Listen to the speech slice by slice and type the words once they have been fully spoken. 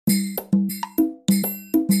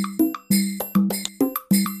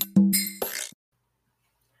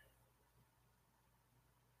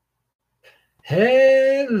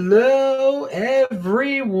Hello,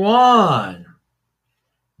 everyone.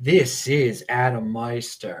 This is Adam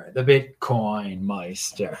Meister, the Bitcoin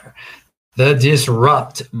Meister, the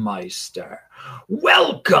Disrupt Meister.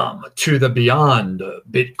 Welcome to the Beyond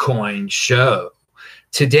Bitcoin show.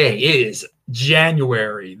 Today is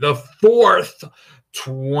January the 4th,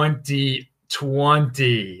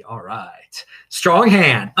 2020. All right. Strong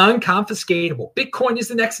hand, unconfiscatable. Bitcoin is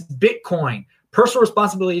the next Bitcoin. Personal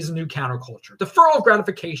responsibility is a new counterculture. Deferral of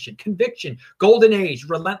gratification, conviction, golden age,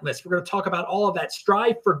 relentless. We're going to talk about all of that.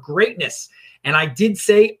 Strive for greatness. And I did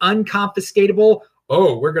say unconfiscatable.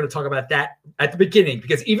 Oh, we're going to talk about that at the beginning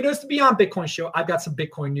because even though it's the Beyond Bitcoin show, I've got some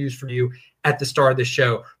Bitcoin news for you at the start of the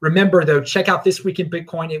show. Remember, though, check out This Week in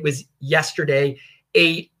Bitcoin. It was yesterday.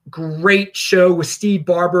 A great show with Steve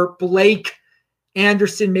Barber. Blake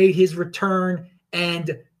Anderson made his return,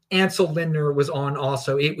 and Ansel Lindner was on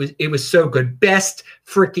also. It was so good. Best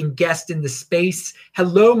freaking guest in the space.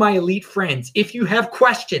 Hello, my elite friends. If you have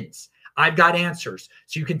questions, I've got answers.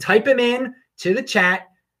 So you can type them in to the chat.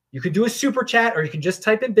 You can do a super chat, or you can just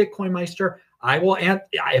type in Bitcoin Meister. I will,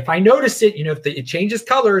 if I notice it, if it changes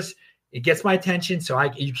colors, it gets my attention. So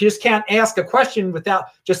you just can't ask a question without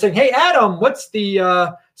just saying, "Hey, Adam, what's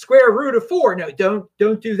the square root of 4?" No,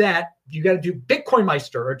 don't do that. You got to do Bitcoin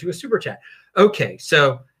Meister or do a super chat. Okay,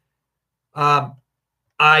 so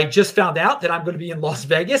I just found out that I'm going to be in Las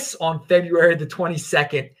Vegas on February the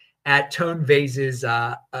 22nd at Tone Vase's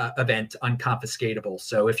event, Unconfiscatable.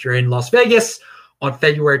 So if you're in Las Vegas on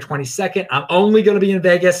February 22nd, I'm only going to be in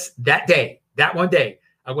Vegas that day, that one day.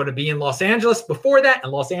 I'm going to be in Los Angeles before that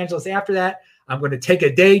and Los Angeles after that. I'm going to take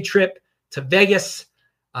a day trip to Vegas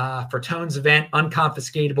for Tone's event,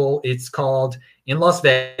 Unconfiscatable. It's called in Las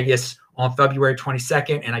Vegas on February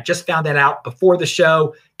 22nd. And I just found that out before the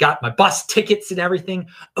show, got my bus tickets and everything.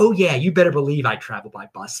 Oh yeah, you better believe I travel by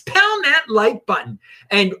bus. Pound that like button.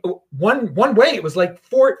 And one way, it was like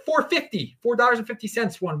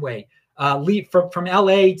 $4.50 one way. Leave from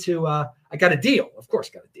LA to, I got a deal. Of course,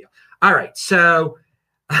 got a deal. All right. So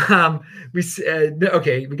we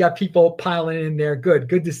got people piling in there. Good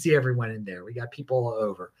to see everyone in there. We got people all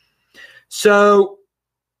over. So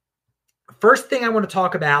first thing I want to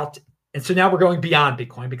talk about, and so now we're going beyond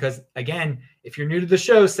Bitcoin because, again, if you're new to the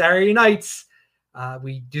show, Saturday nights,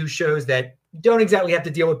 we do shows that don't exactly have to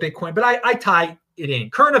deal with Bitcoin, but I tie it in.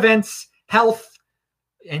 Current events, health,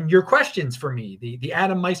 and your questions for me, the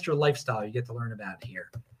Adam Meister lifestyle you get to learn about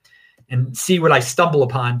here and see what I stumble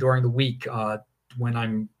upon during the week when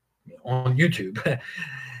I'm on YouTube.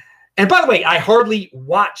 And by the way, I hardly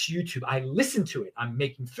watch YouTube. I listen to it. I'm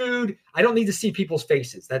making food. I don't need to see people's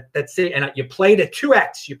faces. That's it. And you play it at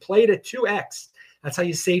 2x. That's how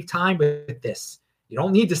you save time with this. You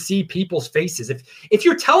don't need to see people's faces. If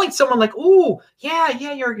you're telling someone like, "Ooh, yeah,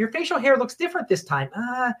 your facial hair looks different this time,"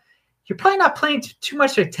 you're probably not paying too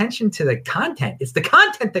much attention to the content. It's the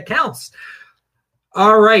content that counts.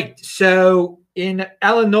 All right. So in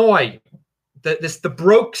Illinois, the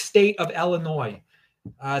broke state of Illinois,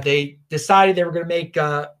 they decided they were going to make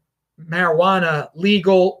marijuana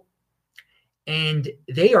legal, and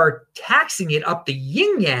they are taxing it up the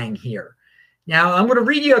yin-yang here. Now, I'm going to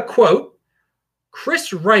read you a quote.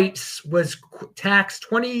 Chris Wright was taxed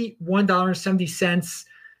 $21.70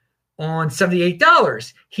 on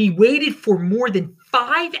 $78. He waited for more than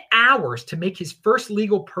 5 hours to make his first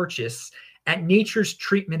legal purchase at Nature's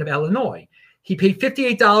Treatment of Illinois. He paid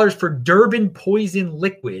 $58 for Durban Poison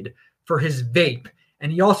Liquid for his vape,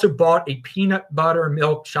 and he also bought a peanut butter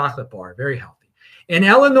milk chocolate bar. Very healthy. In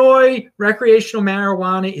Illinois, recreational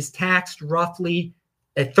marijuana is taxed roughly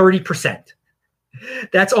at 30%.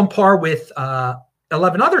 That's on par with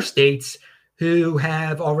 11 other states who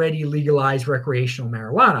have already legalized recreational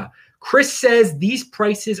marijuana. Chris says these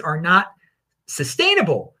prices are not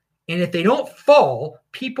sustainable, and if they don't fall,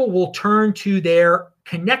 people will turn to their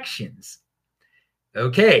connections.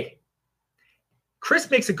 Okay. Chris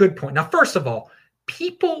makes a good point. Now, first of all,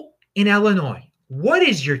 people in Illinois, what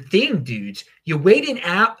is your thing, dudes? You waited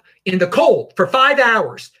out in the cold for 5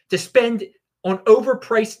 hours to spend on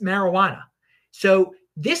overpriced marijuana. So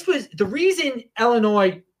this was the reason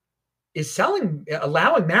Illinois is allowing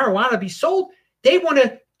marijuana to be sold. They want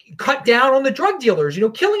to cut down on the drug dealers,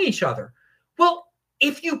 killing each other. Well,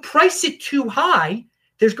 if you price it too high,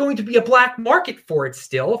 there's going to be a black market for it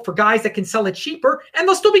still for guys that can sell it cheaper, and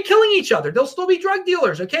they'll still be killing each other. They'll still be drug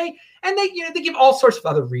dealers, okay? And they give all sorts of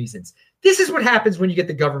other reasons. This is what happens when you get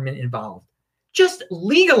the government involved. Just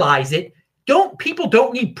legalize it. People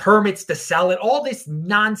don't need permits to sell it. All this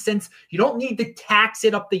nonsense. You don't need to tax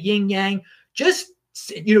it up the yin yang. Just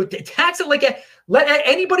Tax it let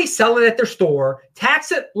anybody sell it at their store,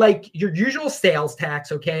 tax it like your usual sales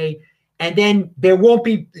tax, okay? And then there won't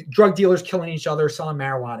be drug dealers killing each other, selling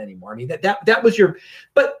marijuana anymore. I mean, that was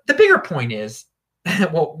but the bigger point is,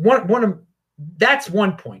 well, that's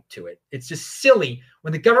one point to it. It's just silly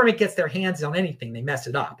when the government gets their hands on anything, they mess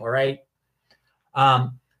it up, all right?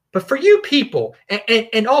 But for you people,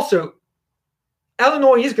 and also,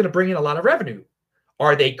 Illinois is going to bring in a lot of revenue.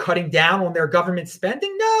 Are they cutting down on their government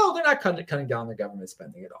spending? No, they're not cutting down their government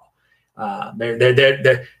spending at all.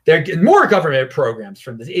 They're getting more government programs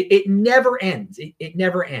from this. It never ends. It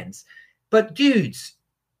never ends. But dudes,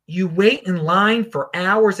 you wait in line for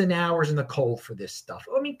hours and hours in the cold for this stuff.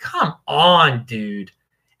 I mean, come on, dude.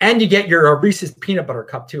 And you get your Reese's peanut butter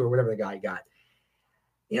cup too, or whatever the guy got.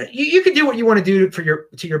 You can do what you want to do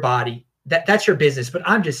to your body. That's your business. But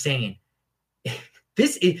I'm just saying,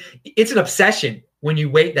 it's an obsession when you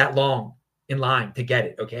wait that long in line to get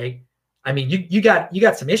it. Okay, I mean, you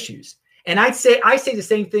got some issues. And I say the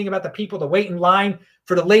same thing about the people that wait in line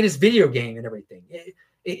for the latest video game and everything.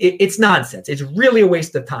 It's nonsense. It's really a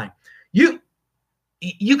waste of time. You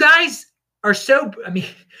guys are so. I mean,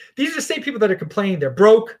 these are the same people that are complaining they're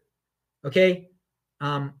broke. Okay,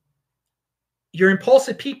 you're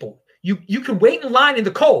impulsive people. You can wait in line in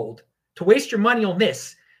the cold to waste your money on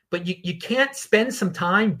this, but you can't spend some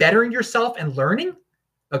time bettering yourself and learning.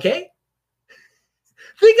 Okay,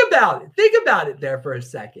 think about it there for a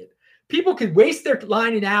second. People could waste their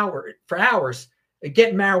line for hours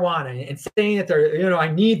getting marijuana and saying that they're,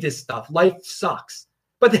 I need this stuff. Life sucks.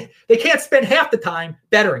 But they can't spend half the time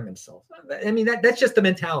bettering themselves. I mean, that's just the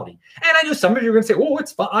mentality. And I know some of you are going to say, oh,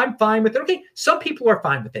 it's fine. I'm fine with it. Okay, some people are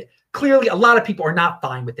fine with it. Clearly, a lot of people are not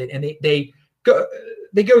fine with it. And they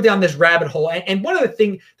go down this rabbit hole. And one of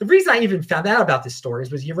the reason I even found out about this story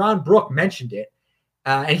was Yaron Brook mentioned it.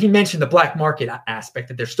 And he mentioned the black market aspect,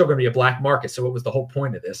 that there's still going to be a black market. So it was the whole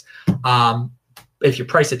point of this. If you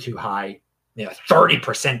price it too high,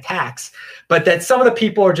 30% tax, but that some of the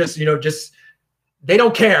people are just they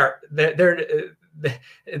don't care. The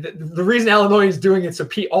reason Illinois is doing it so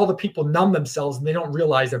all the people numb themselves and they don't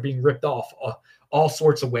realize they're being ripped off all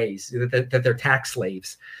sorts of ways, that they're tax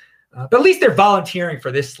slaves. But at least they're volunteering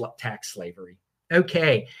for this tax slavery.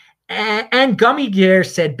 Okay. And Gummy Gear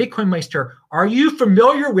said, Bitcoin Meister, are you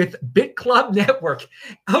familiar with BitClub Network?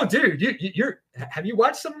 Oh, dude, have you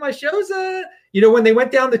watched some of my shows? When they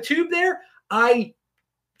went down the tube there, I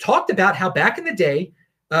talked about how back in the day,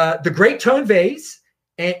 the Great Tone Vase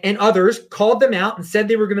and others called them out and said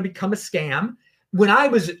they were going to become a scam. When I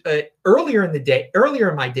was earlier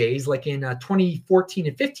in my days, like in 2014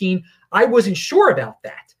 and 15, I wasn't sure about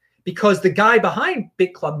that because the guy behind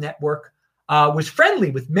BitClub Network was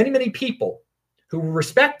friendly with many, many people who were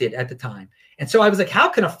respected at the time. And so I was like, how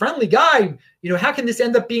can a friendly guy, how can this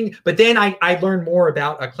end up being? But then I learned more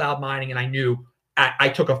about cloud mining, and I knew I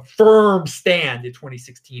took a firm stand in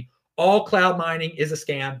 2016. All cloud mining is a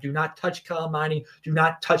scam. Do not touch cloud mining. Do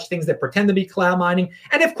not touch things that pretend to be cloud mining.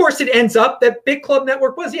 And of course, it ends up that BitClub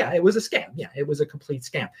Network it was a scam. Yeah, it was a complete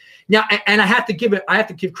scam. Now, and I have to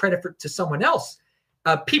give credit to someone else.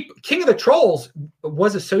 King of the Trolls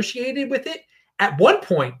was associated with it at one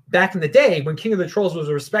point back in the day when King of the Trolls was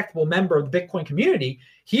a respectable member of the Bitcoin community.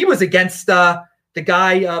 He was against the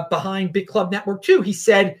guy behind BitClub Network too. He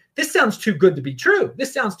said, this sounds too good to be true.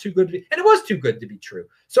 This sounds too good to be, and it was too good to be true.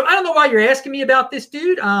 So I don't know why you're asking me about this,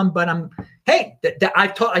 dude. But I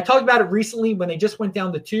talked about it recently when they just went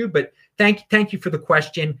down the tube. But thank you for the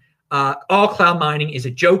question. All cloud mining is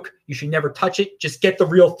a joke. You should never touch it. Just get the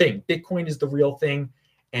real thing. Bitcoin is the real thing.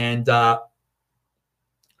 And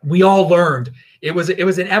we all learned it was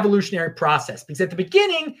an evolutionary process, because at the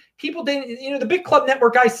beginning, people didn't, the BitClub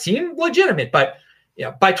Network guys seemed legitimate, but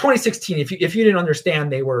by 2016, if you didn't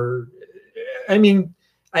understand, they were,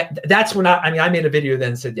 that's when I made a video then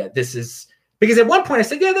and said, yeah, this is, because at one point I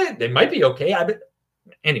said, yeah, they might be okay.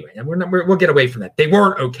 Anyway, and we'll get away from that. They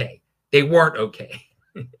weren't okay. They weren't okay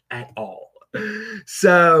at all.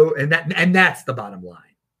 So, and that's the bottom line.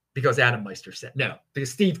 Because Adam Meister said no,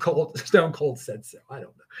 because Stone Cold said so. I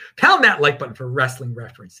don't know. Pound that like button for wrestling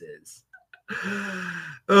references.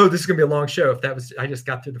 Oh, this is going to be a long show. I just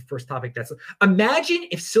got through the first topic. Imagine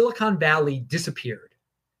if Silicon Valley disappeared.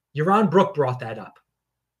 Yaron Brook brought that up.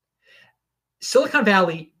 Silicon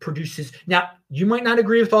Valley produces, now you might not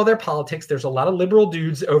agree with all their politics. There's a lot of liberal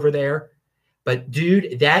dudes over there, but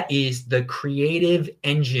dude, that is the creative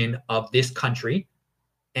engine of this country.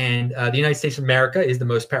 And the United States of America is the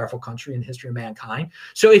most powerful country in the history of mankind.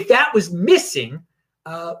 So if that was missing,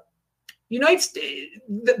 the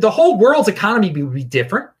whole world's economy would be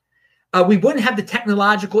different. We wouldn't have the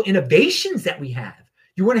technological innovations that we have.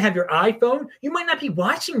 You wouldn't have your iPhone. You might not be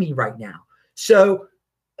watching me right now. So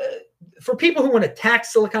for people who want to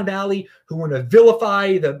tax Silicon Valley, who want to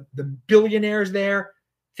vilify the billionaires there,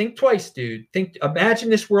 think twice, dude. Imagine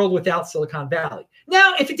this world without Silicon Valley.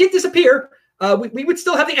 Now, if it did disappear, we would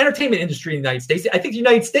still have the entertainment industry in the United States. I think the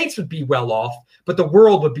United States would be well off, but the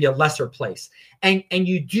world would be a lesser place. And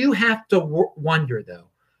you do have to wonder, though,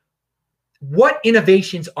 what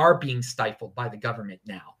innovations are being stifled by the government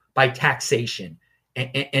now, by taxation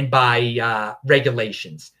and by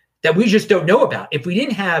regulations that we just don't know about. If we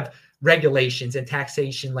didn't have regulations and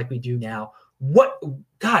taxation like we do now,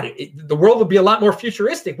 the world would be a lot more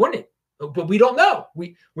futuristic, wouldn't it? But we don't know.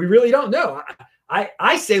 We really don't know.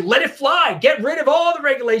 I say let it fly. Get rid of all the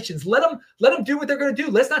regulations. Let them do what they're going to do.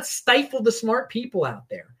 Let's not stifle the smart people out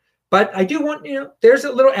there. But I do want, there's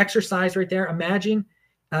a little exercise right there. Imagine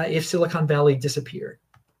if Silicon Valley disappeared.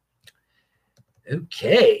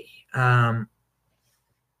 Okay. And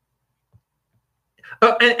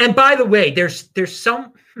by the way, there's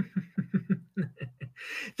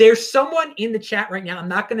someone in the chat right now. I'm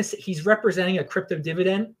not going to say he's representing a crypto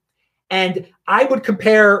dividend, and I would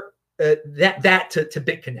compare that to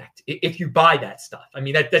BitConnect if you buy that stuff. I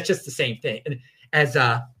mean that's just the same thing as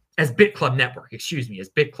BitClub Network. Excuse me, as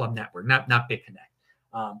BitClub Network, not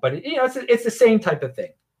BitConnect. But it's the same type of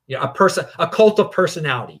thing. A cult of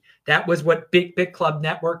personality. That was what BitClub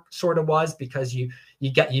Network sort of was, because you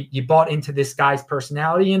bought into this guy's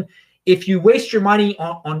personality. And if you waste your money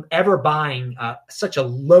on ever buying such a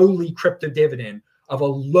lowly crypto dividend of a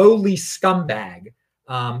lowly scumbag,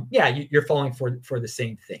 you're falling for the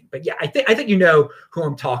same thing. But yeah, I think you know who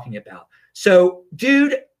I'm talking about. So,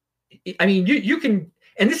 dude, I mean, you can.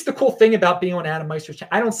 And this is the cool thing about being on Adam Meister's channel.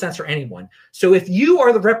 I don't censor anyone. So if you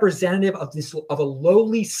are the representative of a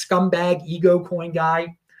lowly scumbag ego coin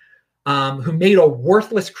guy who made a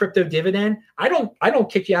worthless crypto dividend, I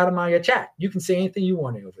don't kick you out of my chat. You can say anything you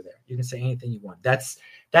want over there. You can say anything you want. That's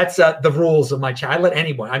the rules of my chat. I let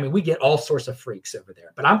anyone. I mean, we get all sorts of freaks over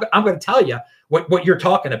there. But I'm going to tell you what you're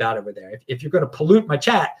talking about over there. If you're going to pollute my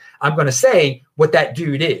chat, I'm going to say what that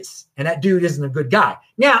dude is. And that dude isn't a good guy.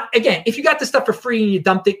 Now, again, if you got the stuff for free and you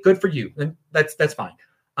dumped it, good for you. Then that's fine.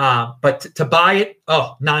 But to buy it,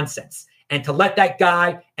 nonsense. And to let that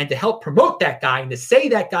guy and to help promote that guy and to say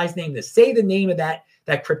that guy's name, to say the name of that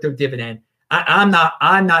crypto dividend. I'm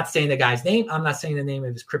not saying the guy's name. I'm not saying the name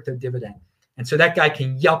of his crypto dividend. And so that guy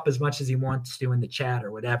can yelp as much as he wants to in the chat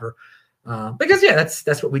or whatever. Because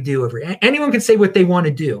that's what we do over here. Anyone can say what they want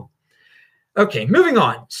to do. Okay, moving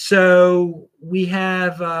on. So we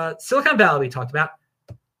have Silicon Valley we talked about.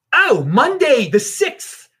 Oh, Monday the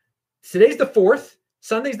 6th. Today's the 4th.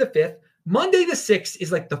 Sunday's the 5th. Monday the 6th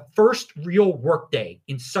is like the first real work day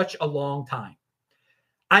in such a long time.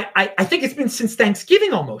 I think it's been since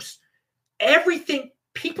Thanksgiving almost. Everything,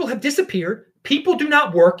 people have disappeared. People do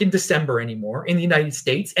not work in December anymore in the United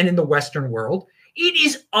States and in the Western world. It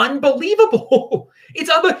is unbelievable.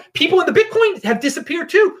 People in the Bitcoin have disappeared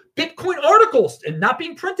too. Bitcoin articles and not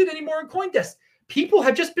being printed anymore in CoinDesk. People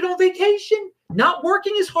have just been on vacation, not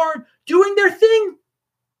working as hard, doing their thing,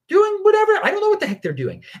 doing whatever. I don't know what the heck they're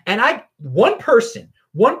doing. And one person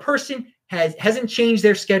hasn't changed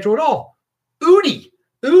their schedule at all. Udi,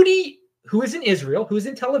 who is in Israel, who is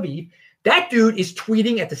in Tel Aviv. That dude is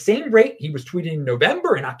tweeting at the same rate he was tweeting in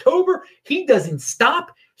November and October. He doesn't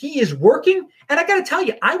stop. He is working. And I got to tell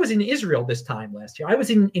you, I was in Israel this time last year. I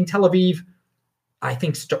was in Tel Aviv, I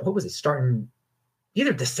think, starting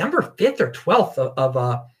either December 5th or 12th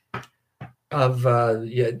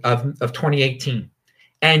of 2018.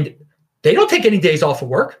 And they don't take any days off of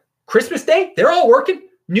work. Christmas Day, they're all working.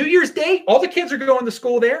 New Year's Day, all the kids are going to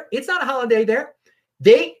school there. It's not a holiday there.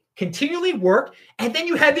 They continually work. And then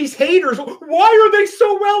you have these haters. Why are they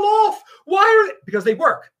so well off? Because they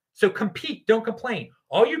work. So compete, don't complain.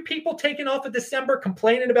 All you people taking off of December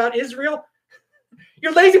complaining about Israel,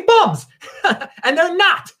 you're lazy bums. And they're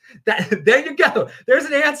not. There you go. There's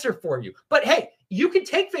an answer for you. But hey, you can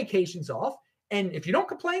take vacations off. And if you don't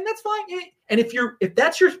complain, that's fine. And if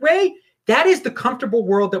that's your way, that is the comfortable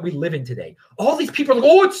world that we live in today. All these people are like,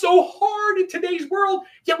 oh, it's so hard in today's world.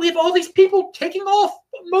 Yet we have all these people taking off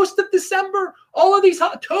most of December. All of these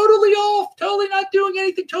totally off, totally not doing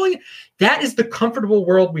anything. That is the comfortable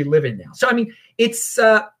world we live in now. So, I mean, it's,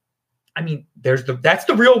 that's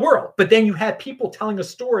the real world. But then you have people telling a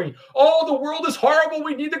story. Oh, the world is horrible.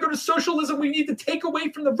 We need to go to socialism. We need to take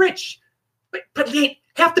away from the rich. But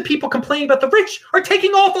half the people complaining about the rich are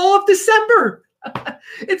taking off all of December.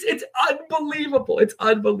 It's unbelievable. It's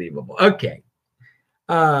unbelievable. Okay.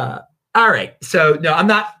 All right. So no, I'm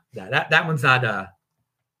not. That one's not.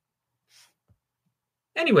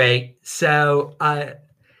 Anyway, so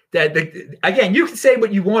again, you can say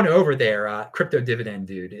what you want over there, crypto dividend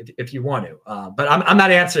dude, if you want to. But I'm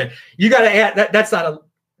not answering. You got to add that. That's not a.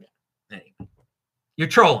 Anyway, you're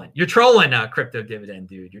trolling. You're trolling, crypto dividend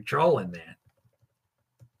dude. You're trolling, man.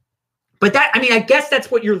 But I guess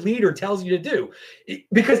that's what your leader tells you to do,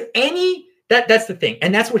 because that's the thing,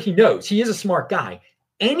 and that's what he knows. He is a smart guy.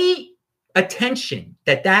 Any attention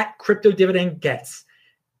that crypto dividend gets,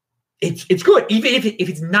 it's good. Even if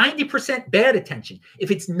it's 90% bad attention,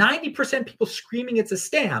 if it's 90% people screaming it's a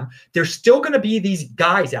scam, there's still going to be these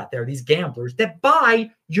guys out there, these gamblers that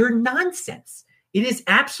buy your nonsense. It is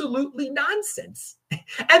absolutely nonsense.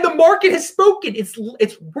 And the market has spoken. It's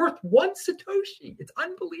worth one Satoshi. It's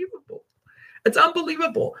unbelievable. It's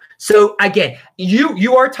unbelievable. So again,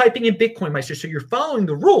 you are typing in Bitcoin Meister, so you're following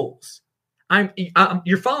the rules.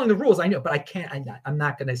 You're following the rules. I know, but I can't. I'm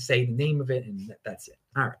not going to say the name of it, and that's it.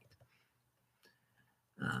 All right.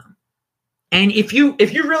 And if you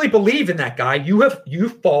really believe in that guy, you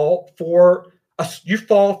fall for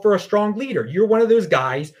a strong leader. You're one of those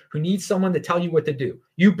guys who needs someone to tell you what to do.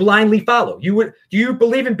 You blindly follow. Do you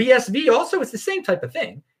believe in BSV? Also, it's the same type of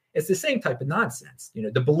thing. It's the same type of nonsense,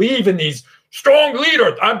 to believe in these strong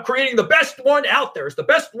leaders. I'm creating the best one out there. It's the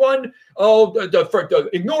best one. Oh,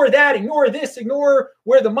 ignore that, ignore this, ignore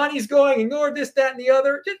where the money's going, ignore this, that, and the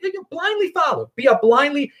other. Just blindly follow. Be a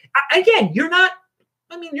blindly. Again, you're not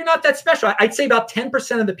that special. I'd say about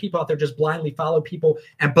 10% of the people out there just blindly follow people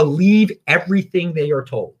and believe everything they are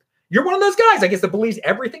told. You're one of those guys, I guess, that believes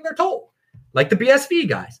everything they're told, like the BSV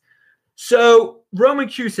guys. So Roman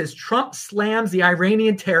Q says, Trump slams the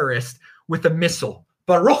Iranian terrorist with a missile,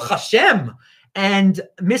 Baruch Hashem, and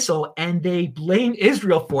they blame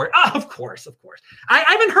Israel for it. Oh, of course. I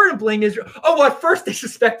haven't heard him blame Israel. Oh, well, at first they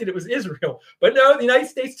suspected it was Israel, but no, the United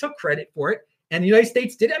States took credit for it. And the United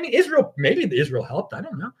States did. Maybe Israel helped. I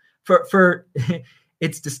don't know. For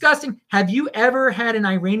it's disgusting. Have you ever had an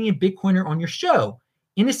Iranian Bitcoiner on your show?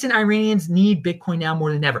 Innocent Iranians need Bitcoin now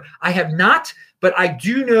more than ever. I have not, but I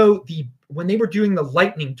do know when they were doing the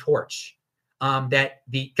lightning torch, that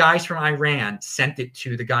the guys from Iran sent it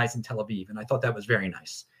to the guys in Tel Aviv, and I thought that was very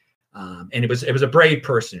nice. And it was a brave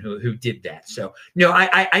person who did that. So no,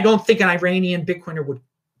 I don't think an Iranian Bitcoiner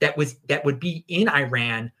that would be in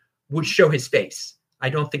Iran would show his face. I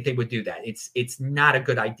don't think they would do that. It's not a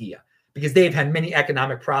good idea because they've had many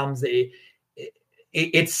economic problems. They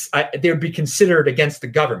would be considered against the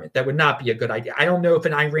government. That would not be a good idea. I don't know if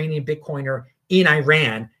an Iranian Bitcoiner in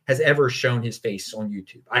Iran has ever shown his face on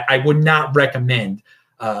YouTube. I would not recommend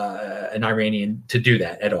an Iranian to do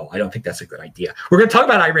that at all. I don't think that's a good idea. We're going to talk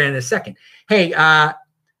about Iran in a second. Hey,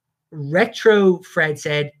 Retro Fred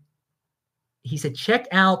said, check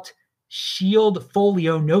out Shield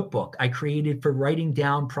Folio notebook I created for writing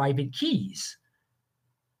down private keys.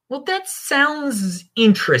 Well, that sounds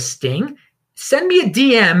interesting. Send me a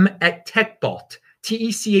DM at TechBalt,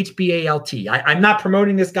 TechBalt. I'm not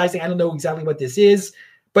promoting this, guys. I don't know exactly what this is,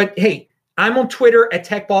 but hey, I'm on Twitter at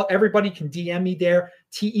TechBalt. Everybody can DM me there.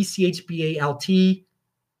 TechBalt.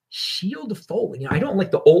 Shield Folio. I don't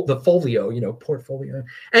like the folio, portfolio.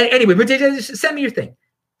 And anyway, but just send me your thing.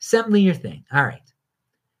 Send me your thing. All right.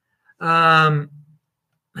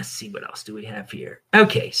 Let's see, what else do we have here?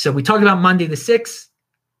 Okay, so we talked about Monday the 6th.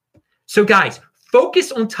 So guys,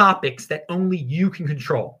 focus on topics that only you can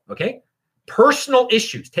control, okay? Personal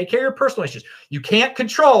issues. Take care of your personal issues. You can't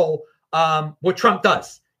control what Trump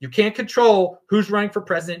does. You can't control who's running for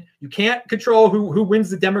president. You can't control who wins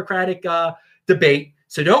the Democratic debate.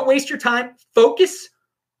 So don't waste your time. Focus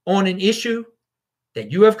on an issue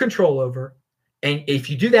that you have control over. And if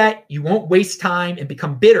you do that, you won't waste time and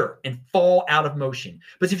become bitter and fall out of motion.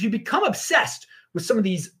 But if you become obsessed with some of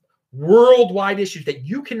these worldwide issues that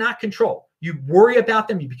you cannot control, you worry about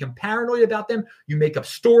them, you become paranoid about them, you make up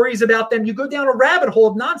stories about them, you go down a rabbit hole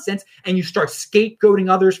of nonsense, and you start scapegoating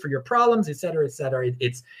others for your problems, et cetera, et cetera.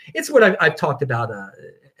 It's what I've talked about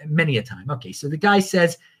many a time. Okay, so the guy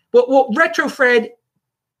says, well, Retro Fred,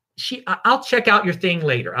 I'll check out your thing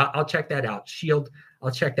later. I'll check that out. Shield, I'll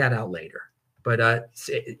check that out later. But,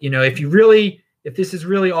 if this is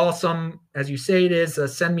really awesome, as you say it is,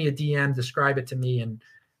 send me a DM, describe it to me. And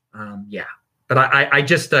yeah, but I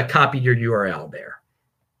just copied your URL there.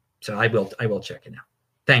 So I will check it out.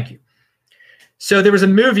 Thank you. So there was a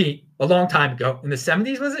movie a long time ago in the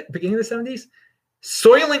 70s, was it? Beginning of the 70s?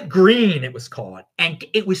 Soylent Green, it was called. And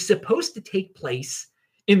it was supposed to take place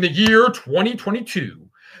in the year 2022.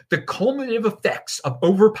 The cumulative effects of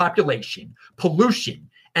overpopulation, pollution,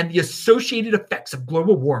 and the associated effects of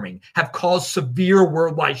global warming have caused severe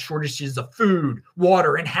worldwide shortages of food,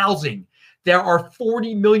 water, and housing. There are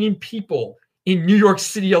 40 million people in New York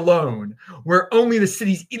City alone, where only the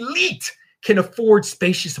city's elite can afford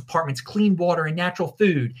spacious apartments, clean water, and natural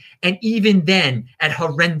food, and even then at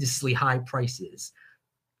horrendously high prices.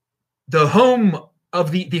 The homes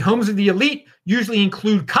of the elite usually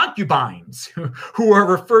include concubines who are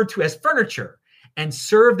referred to as furniture and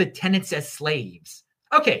serve the tenants as slaves.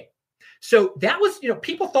 Okay, so that was,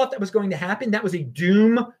 people thought that was going to happen. That was a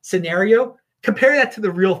doom scenario. Compare that to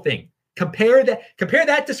the real thing. Compare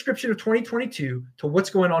that description of 2022 to what's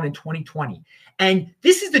going on in 2020. And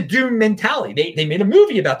this is the doom mentality. They made a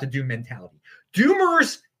movie about the doom mentality.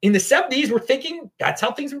 Doomers in the 70s were thinking that's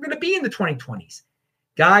how things were going to be in the 2020s.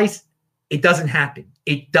 Guys, it doesn't happen.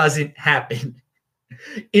 It doesn't happen.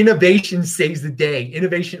 Innovation saves the day.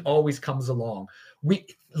 Innovation always comes along.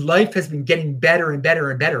 Life has been getting better and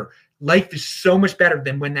better and better. Life is so much better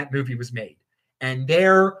than when that movie was made. And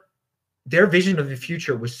their vision of the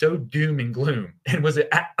future was so doom and gloom and was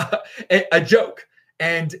a joke.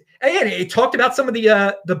 And again, it talked about some of the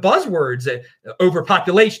buzzwords.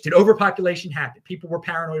 Overpopulation. Did overpopulation happen? People were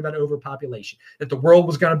paranoid about overpopulation, that the world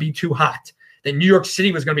was going to be too hot, that New York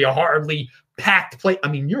City was going to be a horribly packed place. I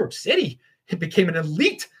mean, New York City, it became an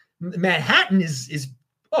elite. Manhattan is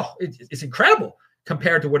it's incredible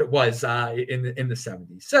compared to what it was in the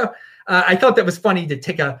 70s. So I thought that was funny to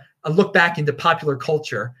take a look back into popular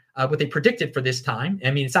culture, what they predicted for this time. I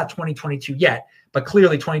mean, it's not 2022 yet, but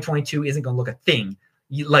clearly 2022 isn't going to look a thing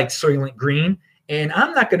like Soylent Green. And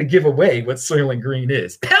I'm not going to give away what Soylent Green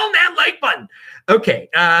is. Pound that like button. Okay.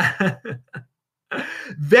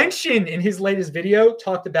 Vention in his latest video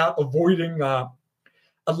talked about avoiding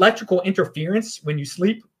electrical interference when you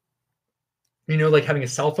sleep. Like having a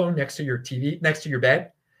cell phone next to your TV, next to your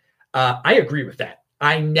bed. I agree with that.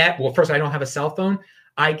 Well, first, I don't have a cell phone.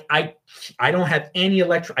 I don't have any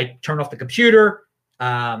electric. I turn off the computer.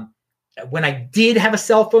 When I did have a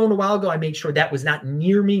cell phone a while ago, I made sure that was not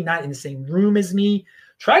near me, not in the same room as me.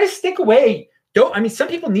 Try to stick away. Some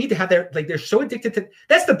people need to have they're so addicted to,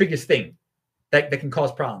 that's the biggest thing that can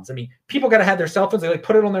cause problems. I mean, people got to have their cell phones. They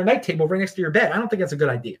put it on their night table right next to your bed. I don't think that's a good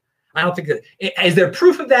idea. I don't think that, is there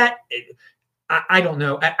proof of that? I don't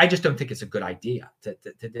know. I just don't think it's a good idea.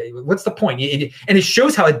 What's the point? And it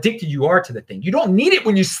shows how addicted you are to the thing. You don't need it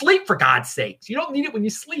when you sleep, for God's sakes. You don't need it when you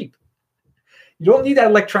sleep. You don't need that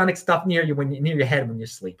electronic stuff near you near your head when you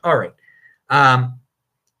sleep. All right.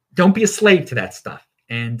 Don't be a slave to that stuff.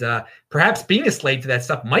 And perhaps being a slave to that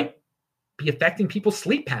stuff might be affecting people's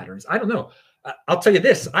sleep patterns. I don't know. I'll tell you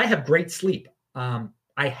this. I have great sleep. I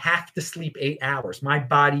have to sleep 8 hours. My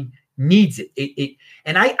body needs it.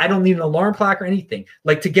 And I don't need an alarm clock or anything.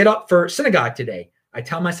 Like to get up for synagogue today, I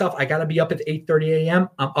tell myself I got to be up at 8:30 a.m.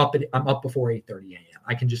 I'm up before 8:30 a.m.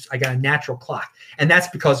 I got a natural clock. And that's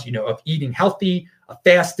because, of eating healthy, of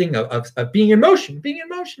fasting, of being in motion.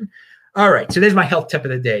 All right. So there's my health tip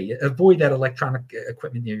of the day. Avoid that electronic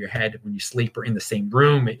equipment near your head when you sleep or in the same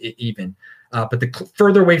room even. But the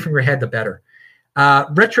further away from your head, the better.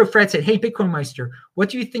 Retro Fred said, "Hey, Bitcoin Meister, what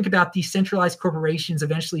do you think about decentralized corporations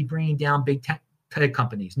eventually bringing down big tech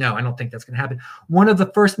companies?" No, I don't think that's going to happen. One of the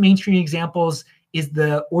first mainstream examples is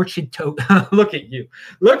the Orchid token. Look at you.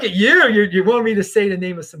 You want me to say the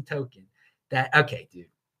name of some token? Okay, dude.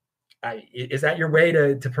 Is that your way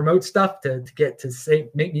to promote stuff to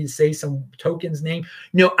make me say some token's name?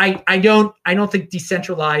 No, I don't think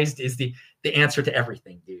decentralized is the answer to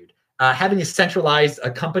everything, dude. Having a centralized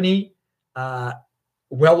company,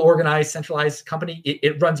 well-organized, centralized company,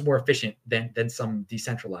 it runs more efficient than some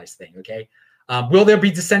decentralized thing, okay? Will there be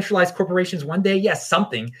decentralized corporations one day? Yes,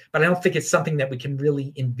 something, but I don't think it's something that we can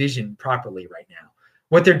really envision properly right now.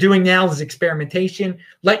 What they're doing now is experimentation.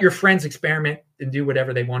 Let your friends experiment and do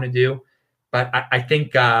whatever they want to do. But I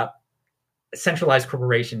think centralized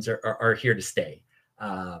corporations are here to stay.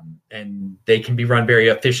 And they can be run very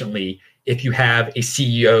efficiently if you have a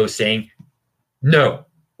CEO saying no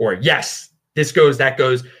or yes. This goes, that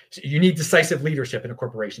goes. You need decisive leadership in a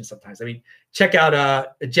corporation sometimes. I mean, check out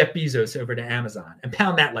Jeff Bezos over to Amazon and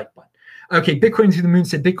pound that like button. Okay, Bitcoin to the Moon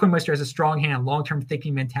said, Bitcoin Meister has a strong hand, long-term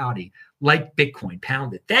thinking mentality, like Bitcoin.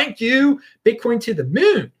 Pound it. Thank you, Bitcoin to the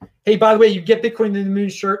Moon. Hey, by the way, you get Bitcoin to the Moon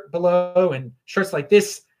shirt below and shirts like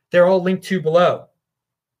this. They're all linked to below.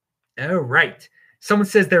 All right. Someone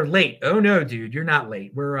says they're late. Oh no, dude, you're not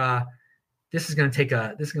late. This is gonna take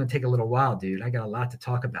a little while, dude. I got a lot to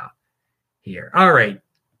talk about here. All right.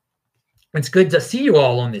 It's good to see you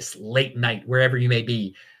all on this late night, wherever you may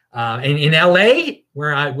be. And in LA,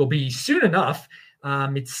 where I will be soon enough,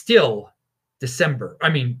 it's still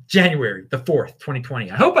January the 4th,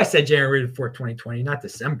 2020. I hope I said January the 4th, 2020, not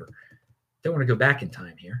December. Don't want to go back in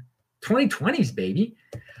time here. 2020s, baby.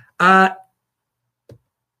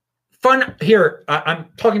 Fun here. I'm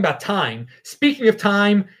talking about time. Speaking of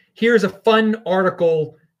time, here's a fun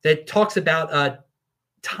article that talks about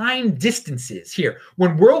time distances here.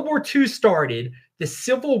 When World War II started, the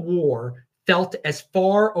Civil War felt as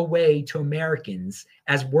far away to Americans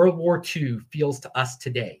as World War II feels to us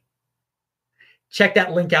today. Check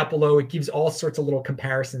that link out below. It gives all sorts of little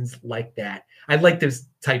comparisons like that. I like those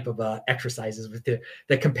type of exercises with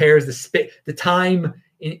that compares the time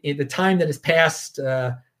in the time that has passed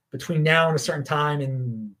between now and a certain time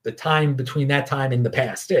and the time between that time and the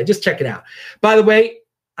past. Yeah, just check it out. By the way,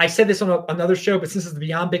 I said this on another show, but since it's the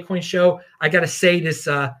Beyond Bitcoin show, I got to say this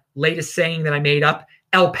latest saying that I made up.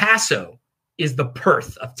 El Paso is the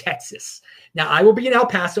Perth of Texas. Now, I will be in El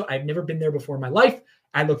Paso. I've never been there before in my life.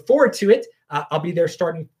 I look forward to it. I'll be there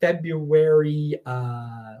starting February.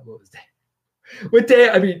 What was that? What day?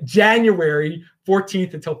 I mean, January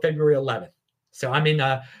 14th until February 11th. So I'm in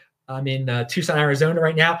Tucson, Arizona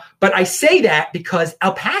right now. But I say that because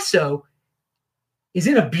El Paso is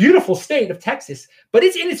in a beautiful state of Texas, but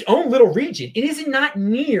it's in its own little region. It is not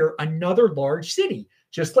near another large city,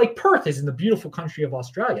 just like Perth is in the beautiful country of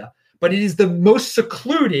Australia, but it is the most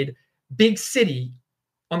secluded big city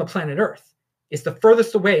on the planet Earth. It's the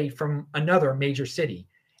furthest away from another major city.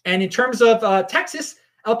 And in terms of Texas,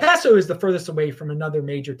 El Paso is the furthest away from another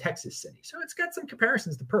major Texas city. So it's got some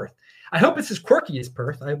comparisons to Perth. I hope it's as quirky as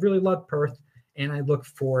Perth. I really love Perth, and I look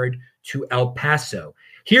forward to El Paso.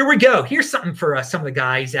 Here we go. Here's something for some of the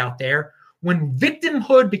guys out there. When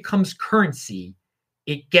victimhood becomes currency,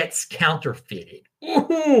 it gets counterfeited.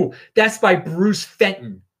 Ooh, that's by Bruce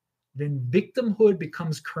Fenton. When victimhood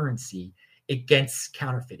becomes currency, it gets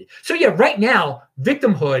counterfeited. So yeah, right now,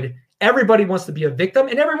 victimhood, everybody wants to be a victim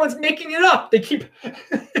and everyone's making it up. They keep,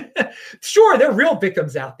 sure, there are real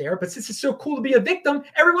victims out there, but since it's so cool to be a victim,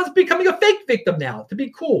 everyone's becoming a fake victim now to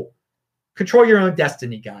be cool. Control your own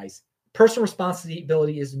destiny, guys. Personal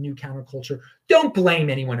responsibility is the new counterculture. Don't blame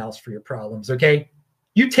anyone else for your problems, okay?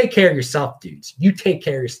 You take care of yourself, dudes. You take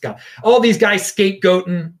care of your stuff. All these guys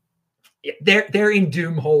scapegoating, they're in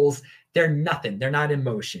doom holes. They're nothing. They're not in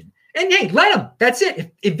motion. And hey, let them. That's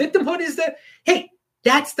it. If victimhood is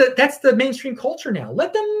that's the mainstream culture now.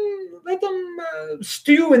 Let them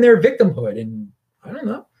stew in their victimhood and I don't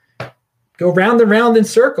know, go round and round in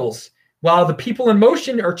circles. While the people in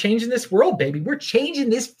motion are changing this world, baby. We're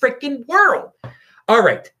changing this freaking world. All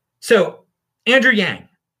right. So Andrew Yang.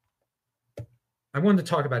 I wanted to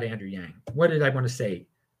talk about Andrew Yang. What did I want to say?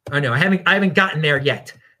 I know I haven't gotten there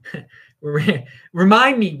yet.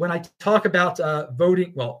 Remind me when I talk about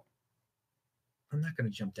voting. Well, I'm not going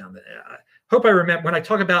to jump down. Hope I remember when I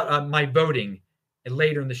talk about my voting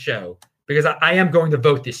later in the show, because I am going to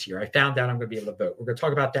vote this year. I found out I'm going to be able to vote. We're going to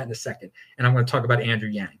talk about that in a second. And I'm going to talk about Andrew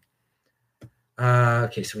Yang.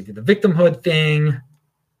 Okay, so we did the victimhood thing.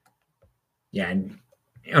 Yeah, and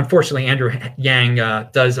unfortunately, Andrew Yang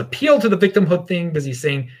does appeal to the victimhood thing because he's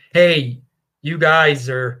saying, "Hey, you guys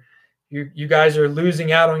are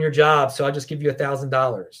losing out on your job, so I'll just give you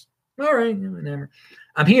 $1,000." All right, whatever.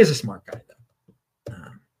 He is a smart guy, though.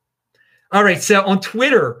 All right, so on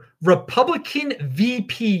Twitter, Republican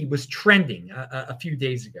VP was trending a few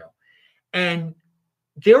days ago, and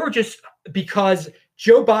they were just because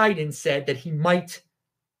Joe Biden said that he was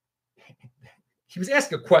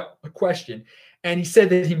asking a question, and he said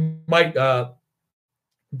that he might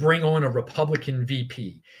bring on a Republican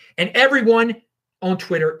VP. And everyone on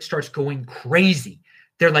Twitter starts going crazy.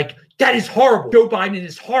 They're like, that is horrible. Joe Biden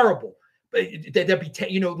is horrible. That'd be,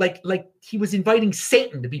 like he was inviting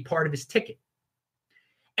Satan to be part of his ticket.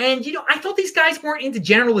 And, I thought these guys weren't into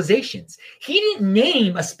generalizations. He didn't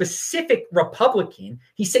name a specific Republican.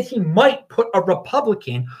 He said he might put a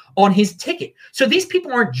Republican on his ticket. So these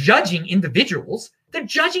people aren't judging individuals. They're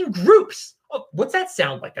judging groups. Oh, what's that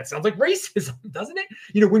sound like? That sounds like racism, doesn't it?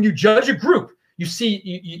 When you judge a group, you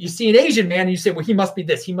see an Asian man and you say, well, he must be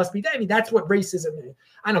this, he must be that. I mean, that's what racism is.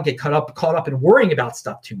 I don't get caught up in worrying about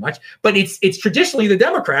stuff too much, but it's traditionally the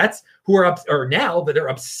Democrats who are now that are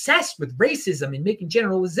obsessed with racism and making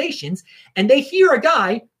generalizations. And they hear a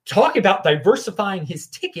guy talk about diversifying his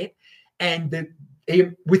ticket, and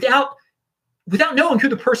without knowing who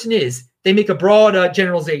the person is, they make a broad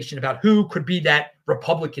generalization about who could be that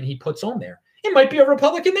Republican he puts on there. It might be a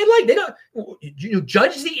Republican they like. They don't,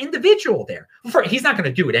 judge the individual there. He's not going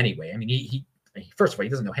to do it anyway. I mean, he first of all, he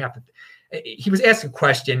doesn't know half of it. He was asked a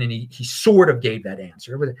question and he sort of gave that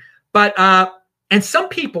answer. But and some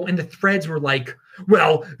people in the threads were like,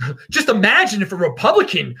 well, just imagine if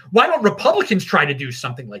why don't Republicans try to do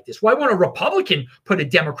something like this? Why won't a Republican put a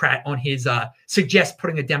Democrat on suggest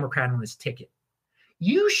putting a Democrat on his ticket?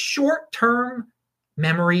 You short-term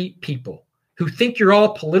memory people, who think you're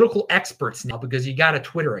all political experts now because you got a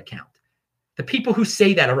Twitter account. The people who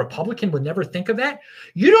say that a Republican would never think of that.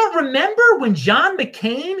 You don't remember when John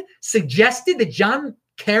McCain suggested that John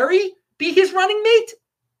Kerry be his running mate?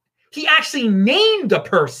 He actually named a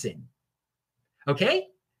person. Okay?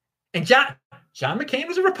 And John McCain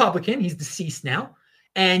was a Republican. He's deceased now.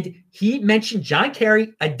 And he mentioned John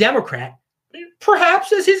Kerry, a Democrat,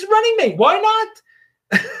 perhaps as his running mate. Why not?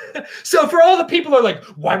 So for all the people who are like,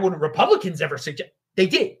 why wouldn't Republicans ever suggest? They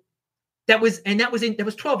did. That was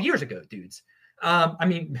 12 years ago, dudes. I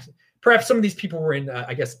mean, perhaps some of these people were in,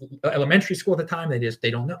 I guess, elementary school at the time.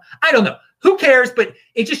 They don't know. I don't know. Who cares? But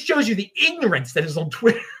it just shows you the ignorance that is on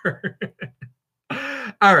Twitter.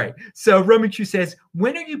 All right. So Roman Chu says,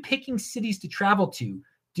 when are you picking cities to travel to?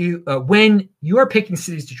 When you are picking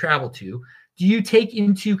cities to travel to, do you take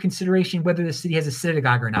into consideration whether the city has a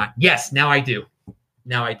synagogue or not? Yes. Now I do.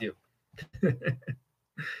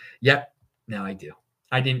 Yep. Now I do.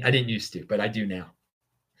 I didn't used to, but I do now.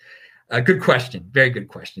 Good question. Very good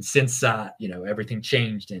question. Since, everything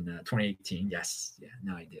changed in 2018. Yes. Yeah,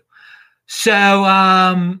 now I do. So,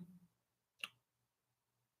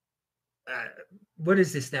 what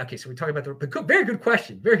is this now? Okay. So we're talking about very good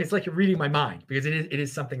question. It's like you're reading my mind because it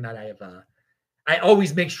is something that I have, I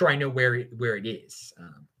always make sure I know where it is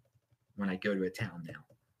when I go to a town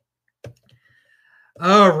now.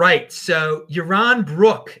 All right. So Yaron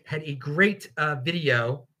Brook had a great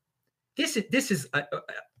video. This is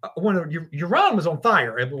one of Yaron was on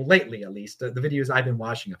fire lately, at least the videos I've been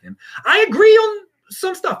watching of him. I agree on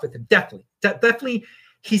some stuff with him. Definitely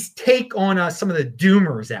his take on some of the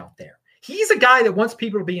doomers out there. He's a guy that wants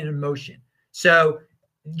people to be in emotion. So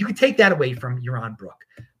you can take that away from Yaron Brook.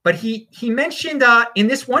 But he mentioned in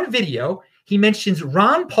this one video, he mentions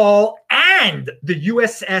Ron Paul and the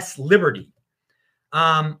USS Liberty.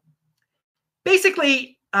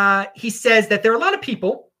 Basically, he says that there are a lot of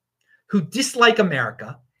people who dislike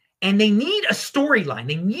America and they need a storyline.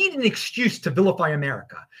 They need an excuse to vilify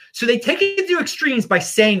America. So they take it to extremes by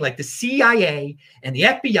saying like the CIA and the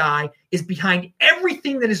FBI is behind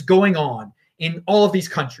everything that is going on in all of these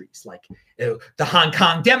countries, like the Hong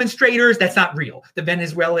Kong demonstrators, that's not real. The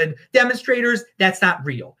Venezuelan demonstrators, that's not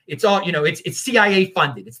real. It's all, it's CIA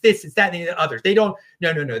funded. It's this, it's that, and the others. They don't,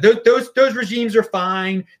 no. Those regimes are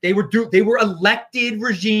fine. They were elected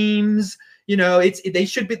regimes. They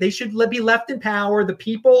should be left in power. The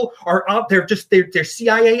people are up. They're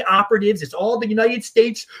CIA operatives. It's all the United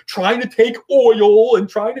States trying to take oil and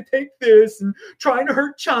trying to take this and trying to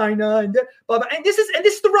hurt China and blah, blah. And this is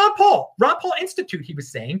the Ron Paul Institute. He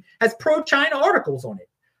was saying has pro-China articles on it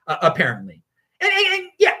apparently. And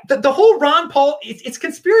yeah, the whole Ron Paul it's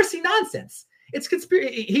conspiracy nonsense. It's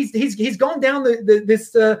conspiracy. He's gone down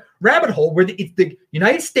this rabbit hole where the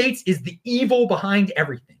United States is the evil behind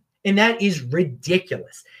everything. And that is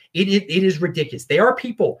ridiculous. It is ridiculous. They are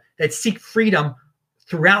people that seek freedom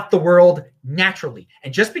throughout the world naturally.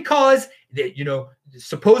 And just because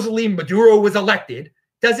supposedly Maduro was elected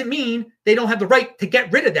doesn't mean they don't have the right to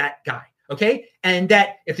get rid of that guy. Okay. And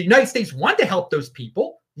that if the United States want to help those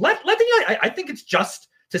people, I think it's just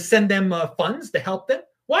to send them funds to help them.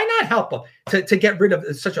 Why not help them to get rid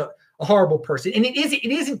of such a horrible person? And it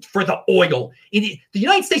isn't for the oil. The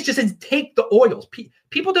United States just doesn't take the oils.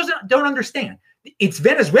 People don't understand. It's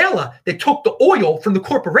Venezuela that took the oil from the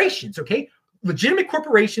corporations. Okay, legitimate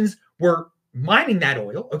corporations were mining that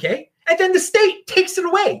oil. Okay, and then the state takes it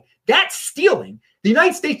away. That's stealing. The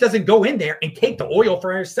United States doesn't go in there and take the oil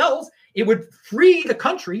for ourselves. It would free the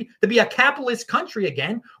country to be a capitalist country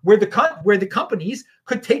again, where the companies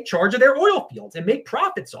could take charge of their oil fields and make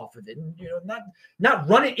profits off of it, and not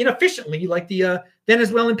run it inefficiently like the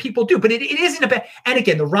Venezuelan people do. But it isn't about. And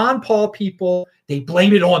again, the Ron Paul people, they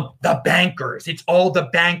blame it on the bankers. It's all the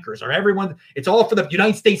bankers or everyone. It's all for the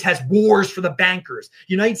United States has wars for the bankers.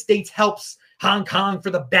 United States helps Hong Kong for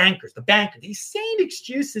the bankers. These same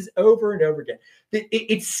excuses over and over again.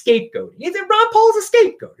 It's scapegoating. Ron Paul is a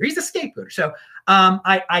scapegoater. He's a scapegoater. So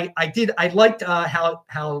I liked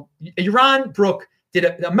how Yaron Brook did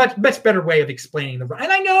a much better way of explaining and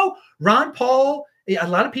I know Ron Paul, a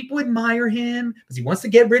lot of people admire him because he wants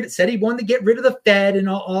to said he wanted to get rid of the Fed and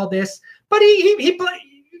all this, but he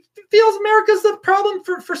feels America's the problem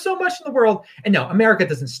for so much in the world. And no, America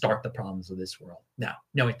doesn't start the problems of this world.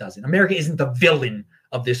 No, it doesn't. America isn't the villain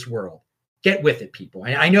of this world. Get with it, people.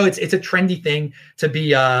 I know it's a trendy thing to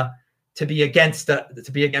be against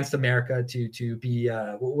America, to be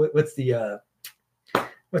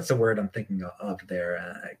what's the word I'm thinking of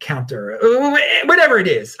there? Counter, whatever it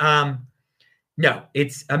is. No,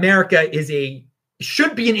 it's America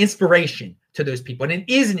should be an inspiration to those people, and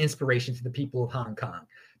it is an inspiration to the people of Hong Kong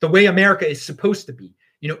the way America is supposed to be.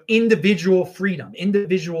 Individual freedom,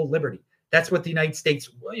 individual liberty. That's what the United States,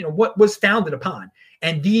 what was founded upon.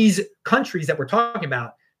 And these countries that we're talking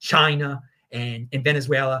about, China and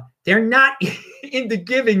Venezuela, they're not into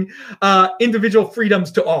giving individual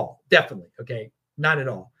freedoms to all. Definitely. Okay. Not at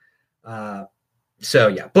all. So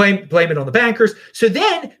yeah, blame it on the bankers. So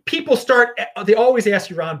then people start. They always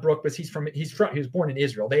ask Yaron Brook, because he was born in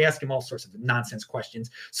Israel. They ask him all sorts of nonsense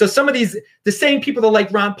questions. So some of the same people that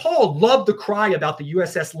like Ron Paul love to cry about the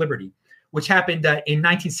USS Liberty, which happened in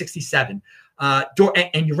 1967. And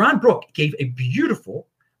Yaron Brook gave a beautiful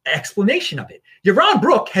explanation of it. Yaron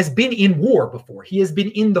Brook has been in war before. He has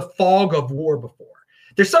been in the fog of war before.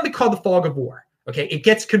 There's something called the fog of war. Okay, it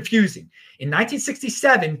gets confusing. In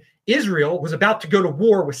 1967, Israel was about to go to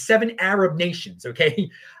war with 7 Arab nations. Okay,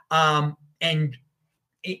 and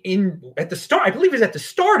at the start, I believe it was at the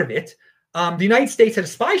start of it, the United States had a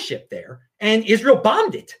spy ship there, and Israel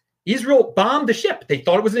bombed it. Israel bombed the ship. They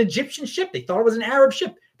thought it was an Egyptian ship. They thought it was an Arab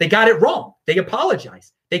ship. They got it wrong. They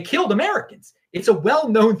apologized. They killed Americans. It's a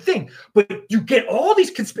well-known thing. But you get all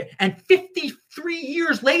these and 53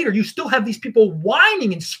 years later, you still have these people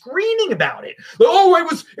whining and screaming about it. Oh,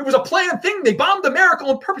 it was a planned thing. They bombed America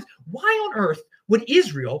on purpose. Why on earth would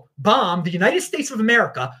Israel bomb the United States of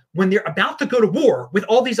America when they're about to go to war with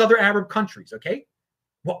all these other Arab countries? Okay,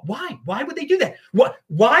 why? Why would they do that?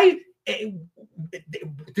 Why?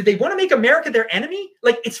 Did they want to make America their enemy?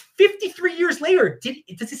 Like, it's 53 years later.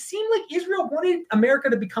 Does it seem like Israel wanted America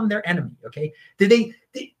to become their enemy? Okay.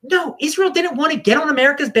 No, Israel didn't want to get on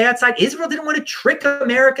America's bad side. Israel didn't want to trick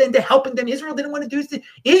America into helping them. Israel didn't want to do this.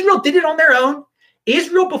 Israel did it on their own.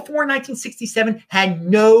 Israel before 1967 had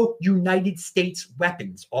no United States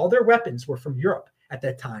weapons. All their weapons were from Europe at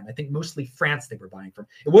that time. I think mostly France they were buying from.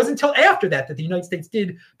 It wasn't until after that the United States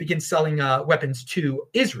did begin selling weapons to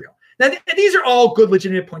Israel. Now, these are all good,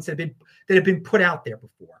 legitimate points that have been put out there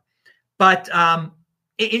before. But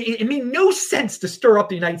it made no sense to stir up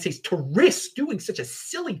the United States to risk doing such a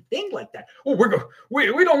silly thing like that. Oh,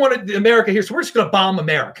 we don't want America here, so we're just going to bomb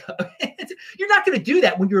America. You're not going to do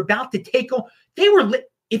that when you're about to take on.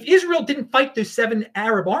 If Israel didn't fight those 7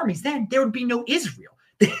 Arab armies, then there would be no Israel.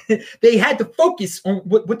 They had to focus on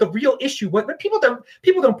what the real issue was. But people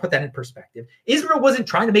don't put that in perspective. Israel wasn't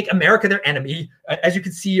trying to make America their enemy, as you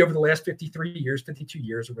can see over the last 52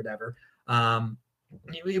 years or whatever.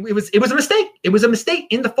 It was a mistake. It was a mistake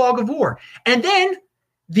in the fog of war. And then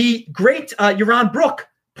the great Yaron Brook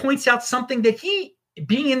points out something that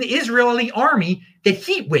being in the Israeli army, that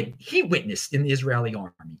he witnessed in the Israeli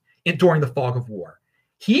army during the fog of war.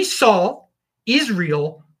 He saw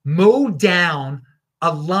Israel mow down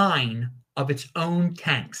a line of its own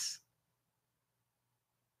tanks.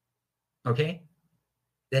 Okay?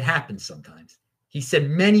 That happens sometimes. He said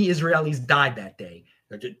many Israelis died that day.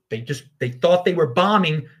 They thought they were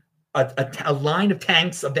bombing a line of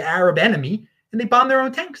tanks of the Arab enemy, and they bombed their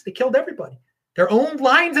own tanks. They killed everybody. Their own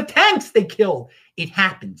lines of tanks they killed. It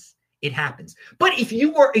happens. It happens. But if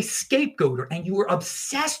you are a scapegoater and you are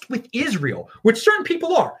obsessed with Israel, which certain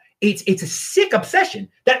people are, it's a sick obsession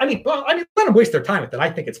that, let them waste their time with it.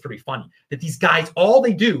 I think it's pretty funny that these guys, all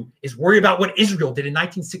they do is worry about what Israel did in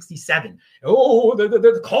 1967. Oh,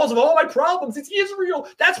 the cause of all my problems, it's Israel.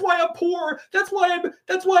 That's why I'm poor. That's why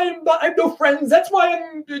I have no friends. That's why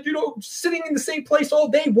I'm, sitting in the same place all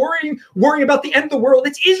day worrying about the end of the world.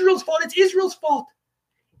 It's Israel's fault. It's Israel's fault.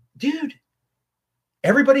 Dude,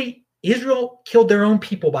 Israel killed their own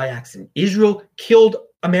people by accident. Israel killed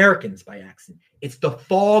Americans by accident. It's the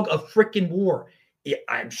fog of frickin' war.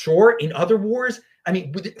 I'm sure in other wars,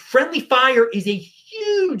 friendly fire is a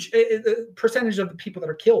huge percentage of the people that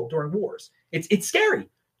are killed during wars. It's scary.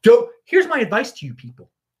 Here's my advice to you people.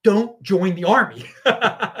 Don't join the army.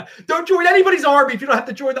 Don't join anybody's army if you don't have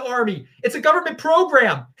to join the army. It's a government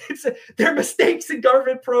program. There are mistakes in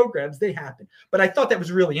government programs. They happen. But I thought that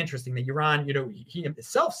was really interesting that Yaron, he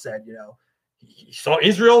himself said, he saw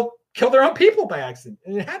Israel kill their own people by accident.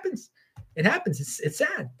 And it happens. It happens. It's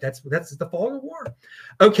sad. That's the fog of war.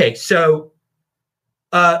 Okay, so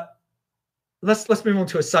let's move on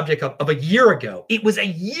to a subject of a year ago. It was a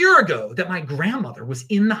year ago that my grandmother was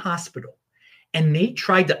in the hospital, and they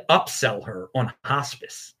tried to upsell her on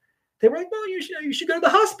hospice. They were like, well, you should go to the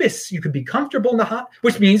hospice. You could be comfortable in the hospice,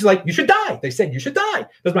 which means like you should die. They said you should die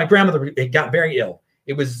because my grandmother got very ill.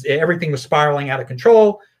 Everything was spiraling out of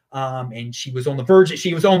control, and she was on the verge.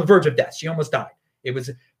 She was on the verge of death. She almost died. They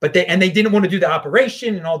didn't want to do the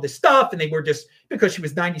operation and all this stuff. And they were just, because she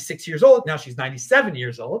was 96 years old. Now she's 97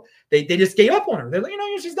 years old. They just gave up on her. They're like,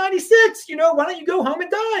 she's 96, why don't you go home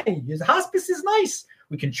and die? The hospice is nice.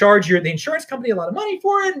 We can charge the insurance company a lot of money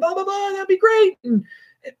for it and blah, blah, blah. That'd be great. And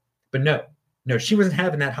But no, she wasn't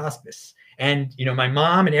having that hospice. And, my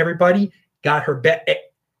mom and everybody got her bed.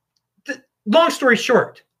 Long story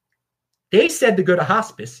short, they said to go to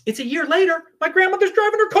hospice. It's a year later. My grandmother's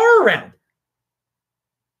driving her car around.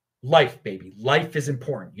 Life, baby. Life is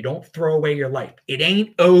important. You don't throw away your life. It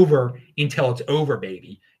ain't over until it's over,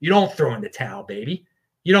 baby. You don't throw in the towel, baby.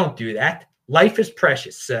 You don't do that. Life is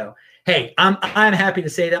precious. So, hey, I'm happy to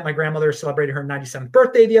say that my grandmother celebrated her 97th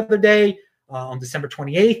birthday the other day on December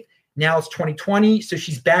 28th. Now it's 2020, so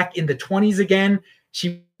she's back in the 20s again.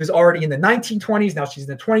 She was already in the 1920s. Now she's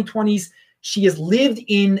in the 2020s. She has lived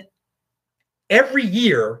in every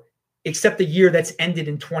year except the year that's ended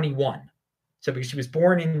in 21. So because she was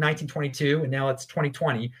born in 1922 and now it's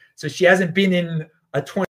 2020. So she hasn't been in a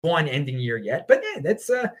 21 ending year yet. But that's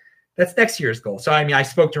next year's goal. So, I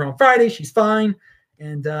spoke to her on Friday. She's fine.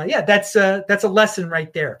 And that's a lesson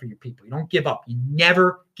right there for your people. You don't give up. You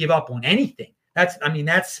never give up on anything.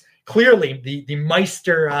 That's clearly the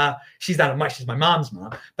Meister. She's not a Meister. She's my mom's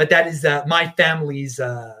mom. But that is my family's.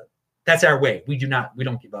 That's our way. We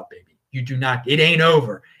don't give up, baby. You do not. It ain't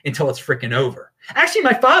over until it's freaking over. Actually,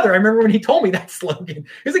 my father, I remember when he told me that slogan.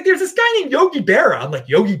 He's like, there's this guy named Yogi Berra. I'm like,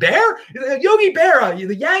 Yogi Bear? Like, Yogi Berra,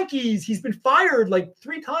 the Yankees. He's been fired like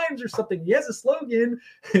 3 times or something. He has a slogan.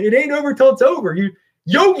 It ain't over till it's over.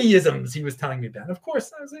 Yogiisms he was telling me about. Of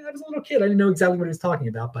course, I was a little kid. I didn't know exactly what he was talking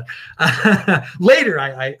about. But later,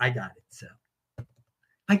 I got it. So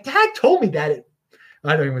my dad told me that.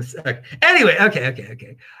 I don't even. Okay. Anyway,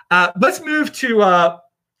 okay. Let's move to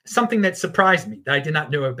something that surprised me that I did not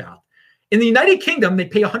know about. In the United Kingdom, they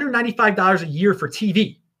pay $195 a year for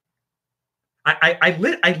TV.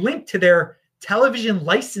 I linked to their television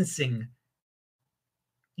licensing.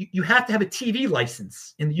 You have to have a TV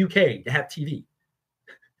license in the UK to have TV.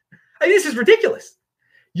 This is ridiculous.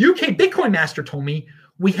 UK Bitcoin Master told me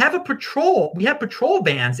we have patrol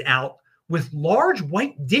vans out with large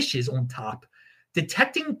white dishes on top,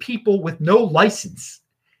 detecting people with no license.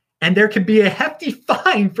 And there could be a hefty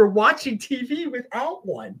fine for watching TV without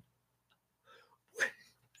one.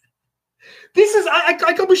 I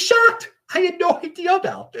was shocked. I had no idea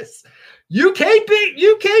about this. UK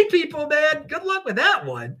people, man, good luck with that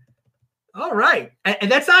one. All right.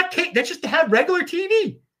 And that's just to have regular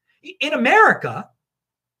TV. In America,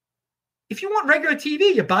 if you want regular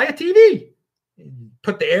TV, you buy a TV.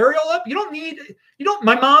 Put the aerial up.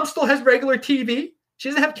 My mom still has regular TV. She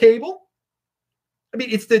doesn't have cable.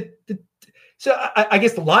 It's so I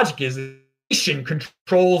guess the logic is the nation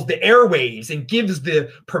controls the airwaves and gives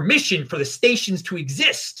the permission for the stations to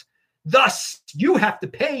exist. Thus, you have to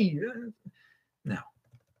pay. No,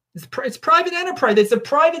 it's private enterprise. It's a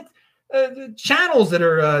private channels that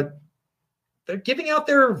are they're giving out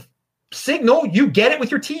their signal. You get it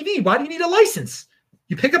with your TV. Why do you need a license?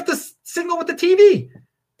 You pick up the signal with the TV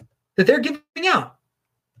that they're giving out.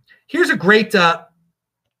 Here's a great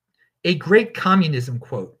communism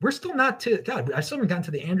quote. We're still not to God. I still haven't gotten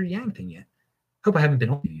to the Andrew Yang thing yet. Hope I haven't been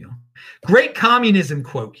on you. Great communism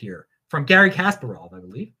quote here from Gary Kasparov, I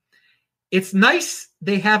believe. It's nice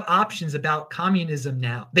they have options about communism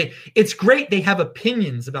now. It's great they have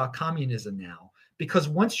opinions about communism now, because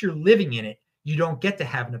once you're living in it, you don't get to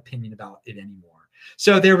have an opinion about it anymore.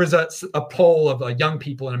 So there was a poll of young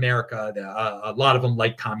people in America. A lot of them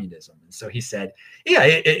like communism. And so he said,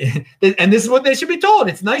 and this is what they should be told.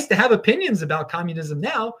 It's nice to have opinions about communism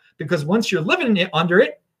now, because once you're living under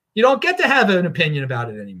it, you don't get to have an opinion about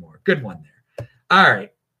it anymore. Good one there. All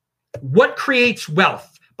right. What creates wealth?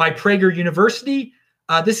 By Prager University.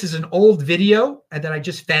 This is an old video that I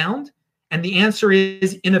just found. And the answer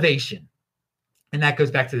is innovation. And that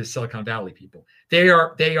goes back to the Silicon Valley people. They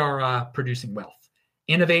are producing wealth.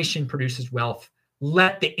 Innovation produces wealth.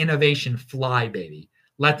 Let the innovation fly, baby.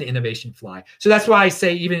 Let the innovation fly. So that's why I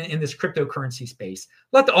say, even in this cryptocurrency space,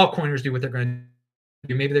 let the altcoiners do what they're going to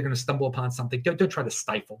do. Maybe they're going to stumble upon something. Don't try to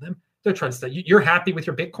stifle them. Don't try to stifle. You're happy with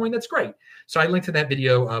your Bitcoin. That's great. So I linked to that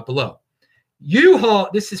video below. U-Haul,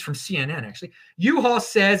 this is from CNN actually. U-Haul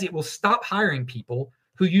says it will stop hiring people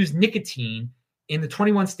who use nicotine in the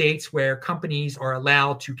 21 states where companies are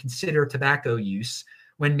allowed to consider tobacco use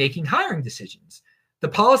when making hiring decisions. The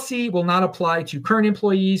policy will not apply to current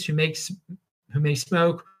employees who may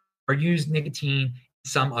smoke or use nicotine in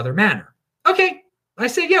some other manner. Okay, I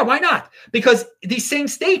say, yeah, why not? Because these same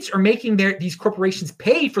states are making these corporations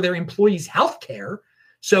pay for their employees' health care.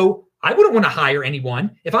 So I wouldn't want to hire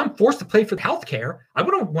anyone. If I'm forced to pay for health care, I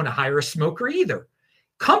wouldn't want to hire a smoker either.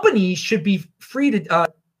 Companies should be free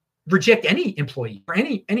to reject any employee for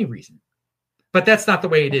any reason. But that's not the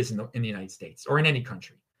way it is in the United States or in any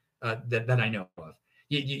country that I know of.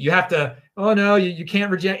 You have to, oh no, you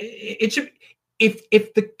can't reject. It should.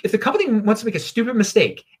 if the company wants to make a stupid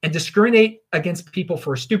mistake and discriminate against people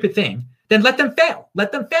for a stupid thing, then let them fail.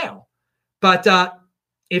 Let them fail. But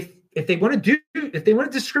if they want to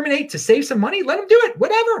discriminate to save some money, let them do it.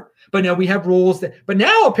 Whatever. But no, we have rules that. But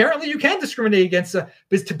now apparently you can discriminate against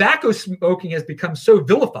because tobacco smoking has become so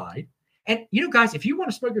vilified. And guys, if you want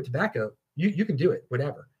to smoke your tobacco, you can do it.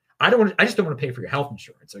 Whatever. I just don't want to pay for your health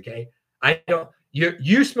insurance. Okay. I don't.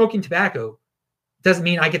 You smoking tobacco doesn't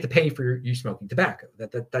mean I get to pay for you smoking tobacco.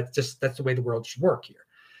 That's the way the world should work here.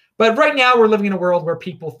 But right now we're living in a world where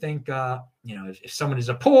people think, if someone is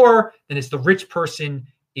a poor, then it's the rich person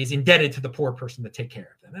is indebted to the poor person to take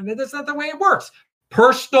care of them. I mean, that's not the way it works.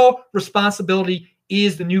 Personal responsibility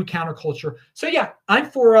is the new counterculture. So yeah, I'm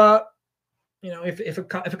for, if a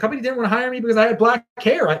company didn't want to hire me because I had black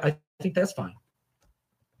hair, I think that's fine.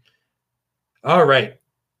 All right.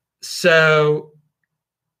 So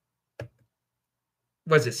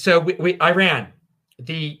was it? So Iran,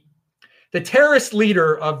 the terrorist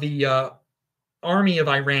leader of the army of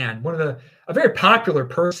Iran, a very popular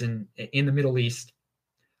person in the Middle East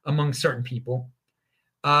among certain people.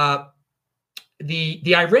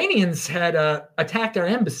 The Iranians had attacked our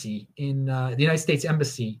embassy in the United States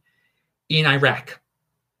embassy in Iraq,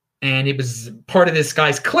 and it was part of this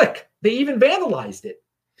guy's clique. They even vandalized it.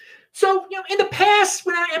 So, in the past,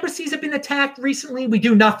 when our embassies have been attacked recently, we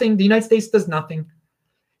do nothing. The United States does nothing.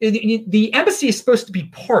 The embassy is supposed to be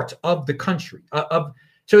part of the country.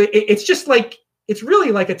 So it's just like, it's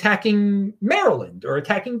really like attacking Maryland or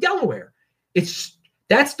attacking Delaware.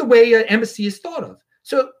 That's the way an embassy is thought of.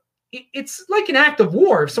 So it's like an act of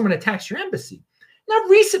war if someone attacks your embassy. Now,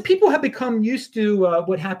 recent people have become used to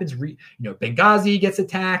what happens. Benghazi gets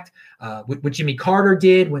attacked. What Jimmy Carter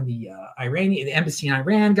did when the embassy in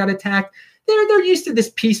Iran got attacked. They're used to this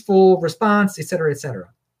peaceful response, et cetera, et cetera.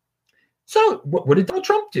 So what did Donald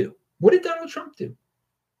Trump do? What did Donald Trump do?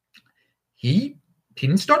 He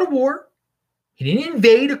didn't start a war. He didn't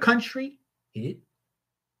invade a country.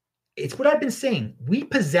 It's what I've been saying. We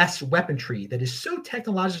possess weaponry that is so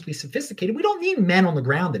technologically sophisticated. We don't need men on the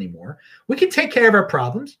ground anymore. We can take care of our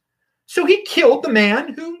problems. So he killed the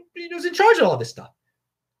man who was in charge of all this stuff.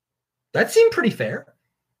 That seemed pretty fair.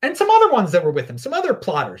 And some other ones that were with him, some other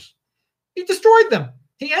plotters. He destroyed them.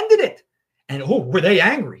 He ended it. And were they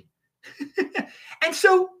angry? And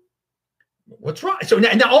so what's wrong? So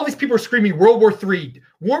now all these people are screaming World War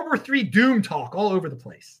III doom talk all over the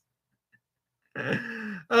place.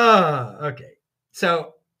 Okay.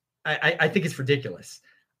 So I think it's ridiculous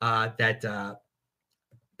that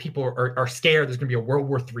people are scared there's going to be a World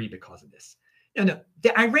War III because of this.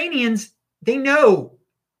 The Iranians, they know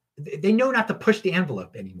not to push the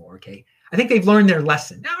envelope anymore. Okay. I think they've learned their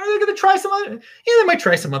lesson. Now, are they going to try some other? Yeah, they might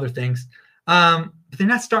try some other things. But they're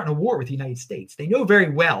not starting a war with the United States. They know very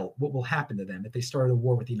well what will happen to them if they started a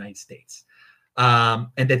war with the United States. And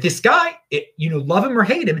that this guy, love him or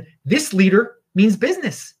hate him, this leader means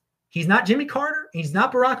business. He's not Jimmy Carter. He's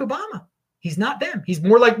not Barack Obama. He's not them. He's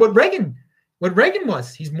more like what Reagan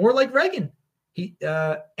was. He's more like Reagan. That's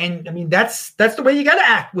the way you got to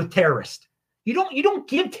act with terrorists. You don't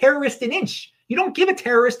give terrorists an inch. You don't give a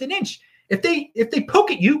terrorist an inch. If they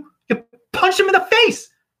poke at you, you punch them in the face.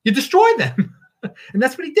 You destroy them. And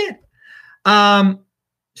that's what he did.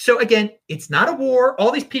 So again, it's not a war.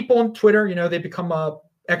 All these people on Twitter, they become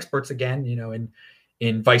experts again,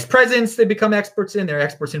 in vice presidents, they become experts they're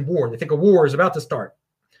experts in war. They think a war is about to start.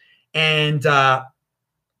 And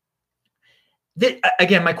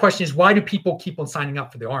again, my question is, why do people keep on signing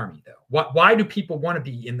up for the army though? Why do people want to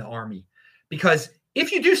be in the army? Because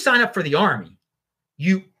if you do sign up for the army,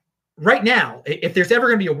 right now, if there's ever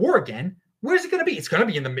going to be a war again, where's it going to be? It's going to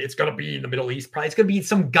be in the Middle East. Probably it's going to be in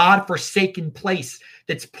some godforsaken place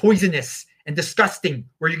that's poisonous and disgusting,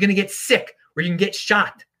 where you're going to get sick, where you can get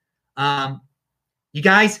shot. You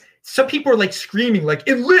guys, some people are like screaming, like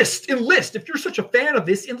enlist. If you're such a fan of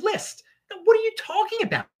this, enlist. Now, what are you talking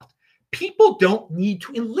about? People don't need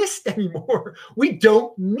to enlist anymore. We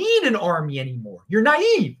don't need an army anymore. You're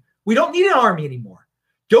naive. We don't need an army anymore.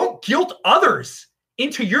 Don't guilt others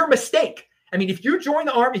into your mistake. I mean, if you join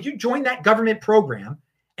the army, if you join that government program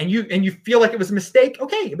and you feel like it was a mistake,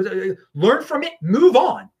 okay, learn from it, move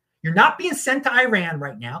on. You're not being sent to Iran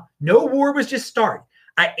right now. No war was just started.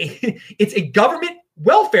 It's a government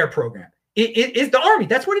welfare program. It is the army.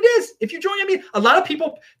 That's what it is. If you join, a lot of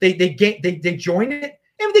people, they join it.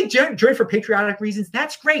 And they join for patriotic reasons.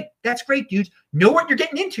 That's great. That's great, dudes. Know what you're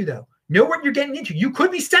getting into, though. Know what you're getting into. You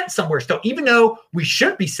could be sent somewhere still, even though we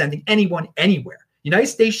shouldn't be sending anyone anywhere. United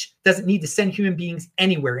States doesn't need to send human beings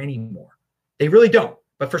anywhere anymore. They really don't.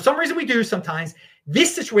 But for some reason we do sometimes.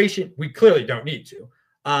 This situation, we clearly don't need to.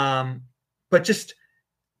 but just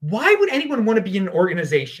why would anyone want to be in an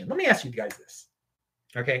organization? Let me ask you guys this.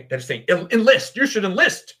 Okay, that are saying enlist. You should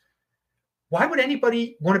enlist. Why would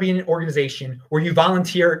anybody want to be in an organization where you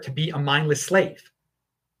volunteer to be a mindless slave?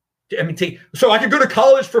 I mean, so I can go to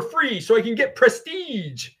college for free, so I can get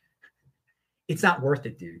prestige. It's not worth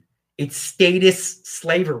it, dude. It's status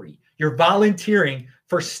slavery. You're volunteering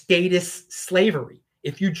for status slavery.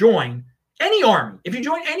 If you join any army,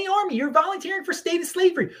 you're volunteering for status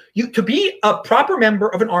slavery. To be a proper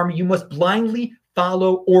member of an army, you must blindly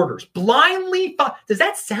follow orders. Does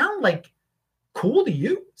that sound like cool to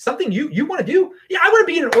you? Something you want to do? Yeah, I want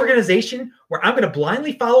to be in an organization where I'm going to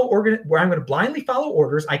blindly follow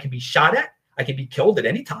orders. I can be shot at. I can be killed at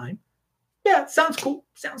any time. Yeah, sounds cool.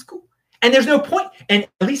 And there's no point, and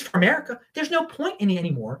at least for America, there's no point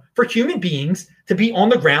anymore for human beings to be on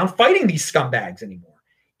the ground fighting these scumbags anymore.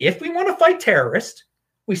 If we want to fight terrorists,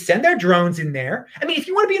 we send our drones in there. I mean, if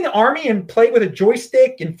you want to be in the army and play with a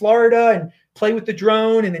joystick in Florida and play with the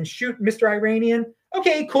drone and then shoot Mr. Iranian,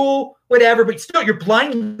 okay, cool, whatever. But still, you're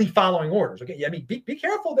blindly following orders. Okay, I mean, be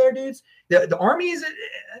careful there, dudes. The army is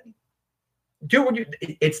do what you.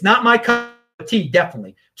 It's not my cup of tea,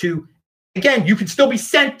 definitely. Again, you can still be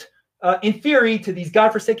sent in theory to these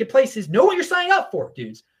godforsaken places. Know what you're signing up for,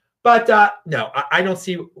 dudes. But no, I don't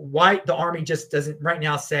see why the army just doesn't right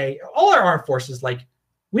now say, all our armed forces, like,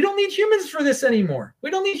 we don't need humans for this anymore. We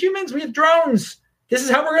don't need humans. We have drones. This is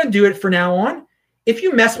how we're going to do it for now on. If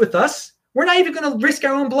you mess with us, we're not even going to risk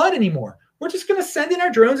our own blood anymore. We're just going to send in our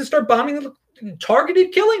drones and start bombing the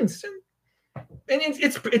targeted killings. And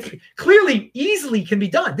it's clearly easily can be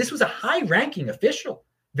done. This was a high-ranking official,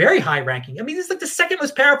 very high-ranking. I mean, this is like the second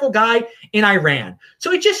most powerful guy in Iran.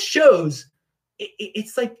 So it just shows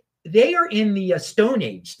it's like they are in the Stone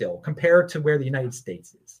Age still compared to where the United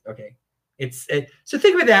States is. Okay, so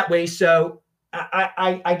think of it that way. So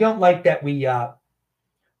I don't like that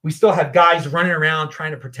we still have guys running around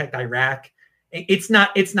trying to protect Iraq. It's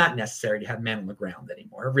not necessary to have men on the ground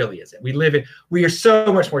anymore. It really isn't. We are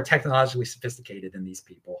so much more technologically sophisticated than these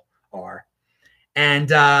people are.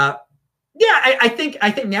 And I think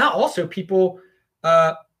now also people,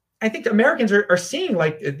 I think the Americans are seeing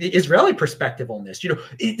like the Israeli perspective on this. You know,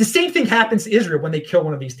 the same thing happens to Israel when they kill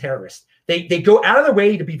one of these terrorists. They go out of their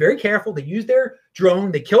way to be very careful. They use their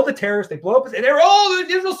drone. They kill the terrorist. They blow up. And they're,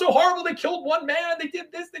 Israel's so horrible. They killed one man. They did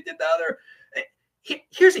this. They did the other.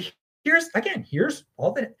 Here's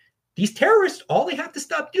all that these terrorists, all they have to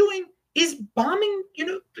stop doing is bombing,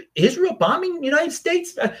 Israel, bombing United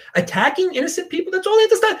States, attacking innocent people. That's all they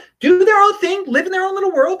have to stop. Do their own thing, live in their own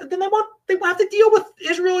little world, and then they won't have to deal with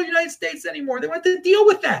Israel or United States anymore. They won't have to deal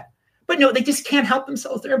with that. But no, they just can't help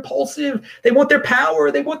themselves. They're impulsive. They want their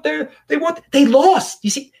power. They lost. You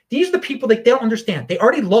see, these are the people they don't understand. They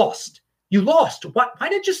already lost. You lost. Why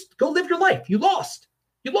not just go live your life? You lost.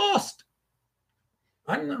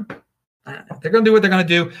 I don't know. They're going to do what they're going to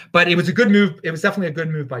do, but it was a good move. It was definitely a good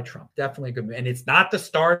move by Trump. Definitely a good move. And it's not the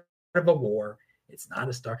start of a war. It's not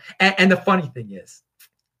a start. And the funny thing is,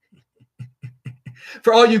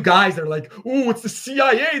 for all you guys that are like, oh, it's the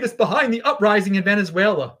CIA that's behind the uprising in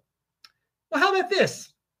Venezuela. Well, how about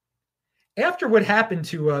this? After what happened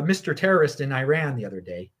to Mr. Terrorist in Iran the other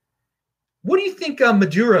day, what do you think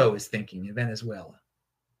Maduro is thinking in Venezuela?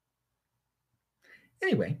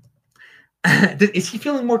 Anyway. Is he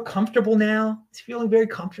feeling more comfortable now? Is he feeling very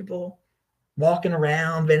comfortable walking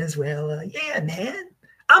around Venezuela? Yeah, man.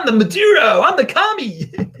 I'm the Maduro. I'm the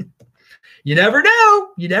commie. You never know.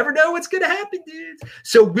 You never know what's going to happen, dudes.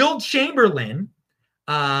 So Will Chamberlain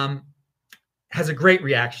has a great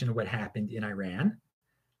reaction to what happened in Iran.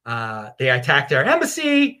 They attacked our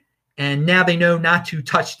embassy, and now they know not to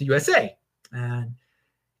touch the USA. And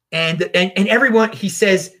everyone, he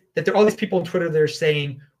says that there are all these people on Twitter that are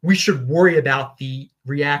saying, we should worry about the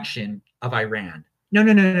reaction of Iran. No.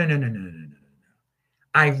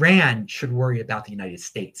 Iran should worry about the United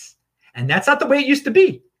States. And that's not the way it used to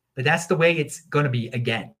be, but that's the way it's going to be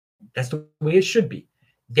again. That's the way it should be.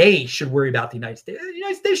 They should worry about the United States. The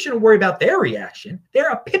United States shouldn't worry about their reaction. They're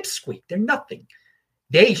a pipsqueak. They're nothing.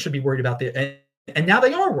 They should be worried about and now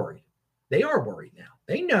they are worried. They are worried now.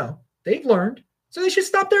 They know. They've learned. So they should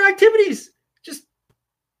stop their activities. Just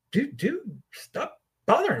stop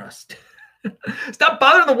bothering us. Stop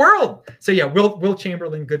bothering the world. So yeah, Will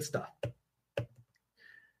Chamberlain, good stuff.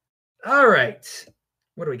 All right.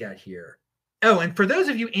 What do we got here? Oh, and for those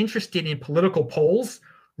of you interested in political polls,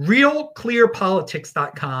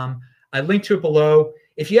 realclearpolitics.com. I linked to it below.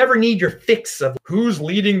 If you ever need your fix of who's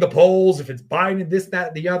leading the polls, if it's Biden, this,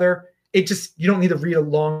 that, the other, you don't need to read a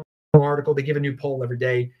long article. They give a new poll every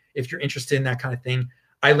day if you're interested in that kind of thing.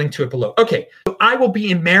 I link to it below. Okay, so I will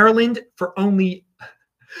be in Maryland for only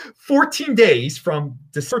 14 days from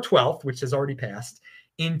December 12th, which has already passed,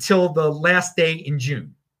 until the last day in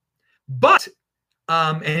June. But,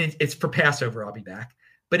 and it's for Passover, I'll be back.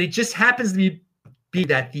 But it just happens to be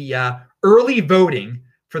that the early voting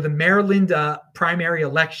for the Maryland primary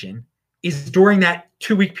election is during that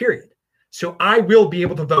 2-week period. So I will be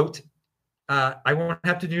able to vote. I won't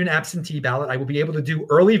have to do an absentee ballot. I will be able to do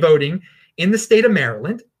early voting in the state of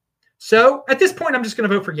Maryland. So at this point, I'm just going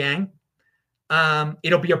to vote for Yang.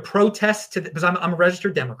 It'll be a protest because I'm a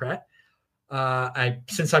registered Democrat. I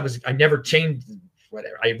never changed.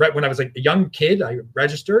 Whatever I read when I was like a young kid, I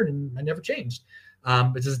registered and I never changed.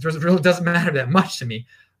 It really doesn't matter that much to me.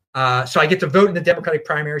 So I get to vote in the Democratic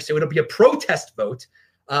primary. So it'll be a protest vote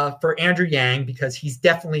for Andrew Yang because he's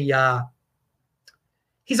definitely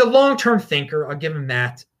he's a long-term thinker. I'll give him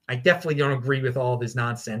that. I definitely don't agree with all of his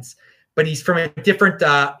nonsense, but he's from a different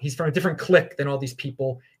clique than all these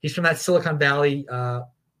people. He's from that Silicon Valley.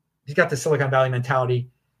 He's got the Silicon Valley mentality.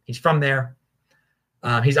 He's from there.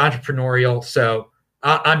 He's entrepreneurial. So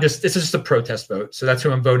this is just a protest vote. So that's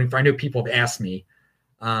who I'm voting for. I know people have asked me,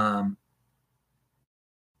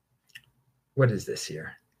 what is this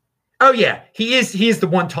here? Oh yeah, he is the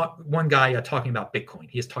one guy talking about Bitcoin.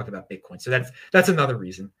 He is talking about Bitcoin. So that's another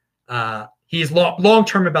reason. He is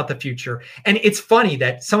long-term about the future. And it's funny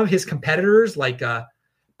that some of his competitors like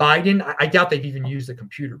Biden, I doubt they've even used a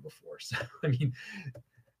computer before. So, I mean,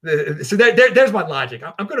 there's my logic.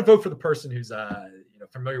 I'm going to vote for the person who's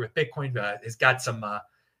familiar with Bitcoin, has got some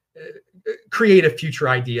creative future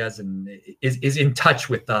ideas and is in touch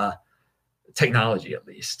with technology at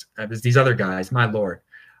least. As these other guys, my Lord.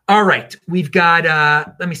 All right, we've got.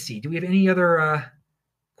 Let me see. Do we have any other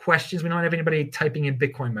questions? We don't have anybody typing in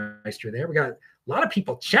Bitcoin Meister there. We got a lot of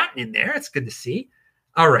people chatting in there. It's good to see.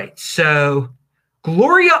 All right, so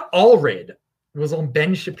Gloria Allred was on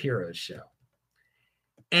Ben Shapiro's show.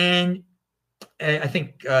 And I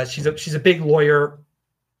think she's a big lawyer.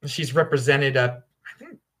 She's represented, I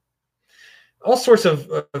think, all sorts of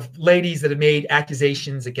ladies that have made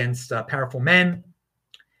accusations against powerful men.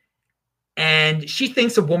 And she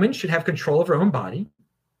thinks a woman should have control of her own body,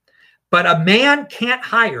 but a man can't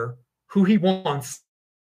hire who he wants.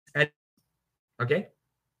 Okay,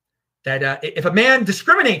 that if a man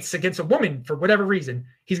discriminates against a woman for whatever reason,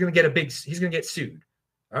 he's going to get sued.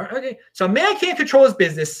 All right, okay, so a man can't control his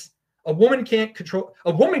business. A woman can control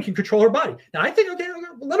her body. Now I think, okay,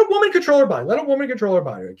 let a woman control her body. Let a woman control her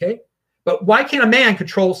body, okay? But why can't a man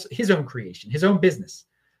control his own creation, his own business?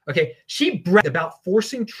 Okay, she bragged about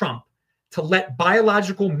forcing Trump to let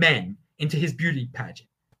biological men into his beauty pageant.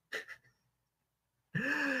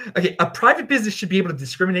 Okay, a private business should be able to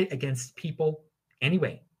discriminate against people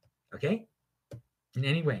anyway, okay? In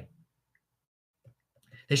any way.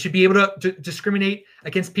 They should be able to discriminate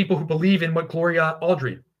against people who believe in what Gloria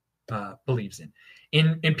Allred believes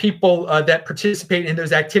in people that participate in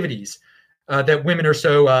those activities that women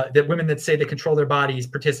that say they control their bodies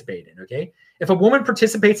participate in. Okay, if a woman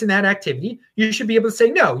participates in that activity, you should be able to say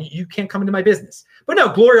no, you can't come into my business. But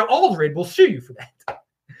no, Gloria Allred will sue you for that.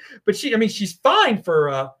 But she's fine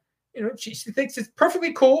for she thinks it's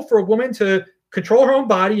perfectly cool for a woman to control her own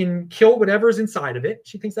body and kill whatever's inside of it.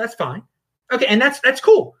 She thinks that's fine. Okay, and that's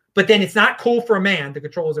cool. But then it's not cool for a man to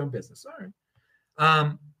control his own business. All right.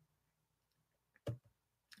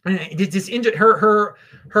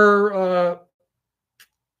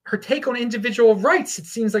 Her take on individual rights, it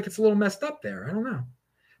seems like it's a little messed up there. I don't know.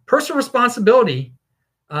 Personal responsibility,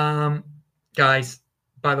 guys,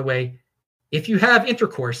 by the way, if you have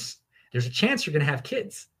intercourse, there's a chance you're going to have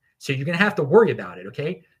kids. So you're going to have to worry about it,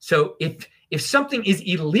 okay? So if something is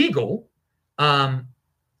illegal,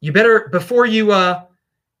 you better, before you,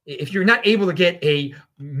 if you're not able to get a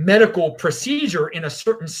medical procedure in a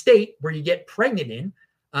certain state where you get pregnant in,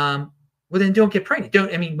 well, then don't get pregnant.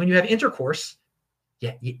 When you have intercourse,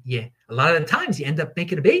 yeah, a lot of the times you end up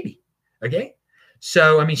making a baby, okay?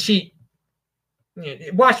 So, she,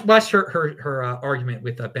 watch her argument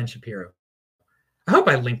with Ben Shapiro. I hope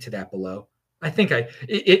I linked to that below. I think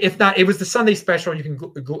if not, it was the Sunday special. You can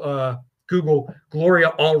Google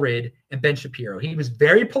Gloria Allred and Ben Shapiro. He was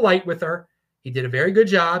very polite with her. He did a very good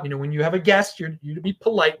job. When you have a guest, you're to be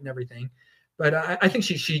polite and everything. But I think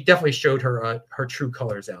she definitely showed her true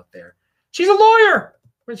colors out there. She's a lawyer.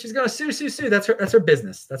 When she's going to sue. That's her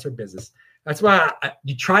business. That's her business. That's why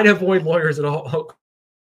you try to avoid lawyers at all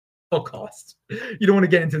costs. You don't want to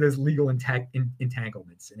get into those legal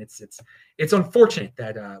entanglements. And it's unfortunate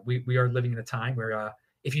that we are living in a time where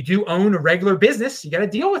if you do own a regular business, you got to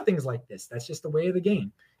deal with things like this. That's just the way of the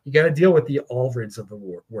game. You got to deal with the Allreds of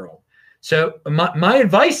the world. So my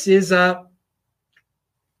advice is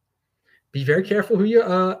be very careful who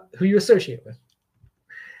you associate with.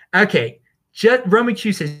 Okay. Roman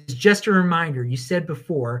Q says, just a reminder, you said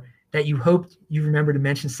before that you hoped you remember to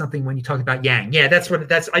mention something when you talked about Yang. Yeah,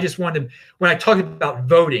 I just wanted to, when I talked about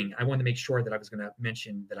voting, I wanted to make sure that I was going to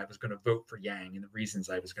mention that I was going to vote for Yang and the reasons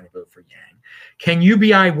I was going to vote for Yang. Can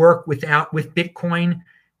UBI work with Bitcoin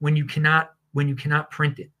when you cannot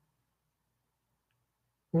print it?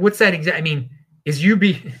 Well, what's that exact? I mean, is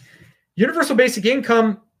universal basic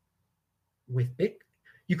income with Bitcoin?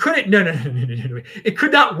 You couldn't. No. It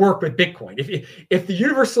could not work with Bitcoin. If the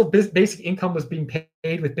universal basic income was being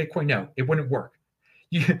paid with Bitcoin, no, it wouldn't work.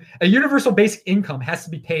 A universal basic income has to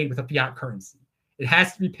be paid with a fiat currency. It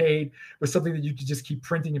has to be paid with something that you can just keep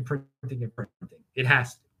printing and printing and printing. It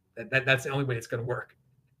has to. That's the only way it's going to work.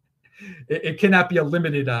 It cannot be a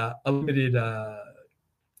limited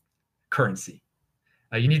currency.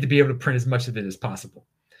 You need to be able to print as much of it as possible.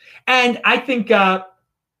 And I think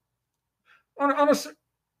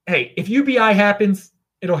hey, if UBI happens,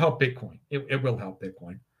 it'll help Bitcoin. It will help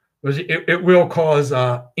Bitcoin. It will cause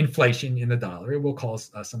inflation in the dollar. It will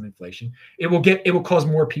cause some inflation. It will cause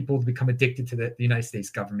more people to become addicted to the United States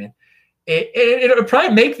government. It'll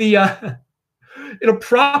probably make it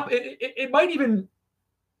might even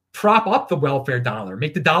prop up the welfare dollar,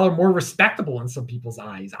 make the dollar more respectable in some people's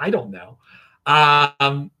eyes. I don't know.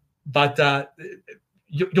 But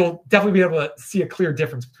you'll definitely be able to see a clear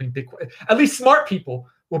difference between Bitcoin. At least smart people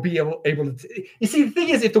will be able to. You see, the thing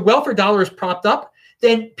is, if the welfare dollar is propped up,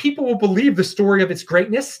 then people will believe the story of its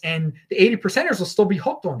greatness, and the 80%ers will still be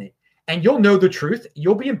hooked on it. And you'll know the truth.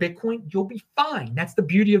 You'll be in Bitcoin. You'll be fine. That's the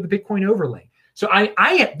beauty of the Bitcoin overlay. So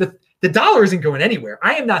the dollar isn't going anywhere.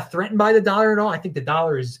 I am not threatened by the dollar at all. I think the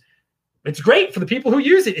dollar it's great for the people who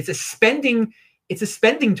use it. It's a spending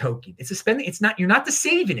token. You're not the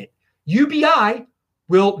saving it. UBI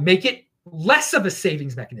will make it less of a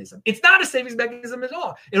savings mechanism. It's not a savings mechanism at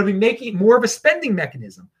all. It'll be making it more of a spending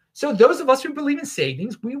mechanism. So those of us who believe in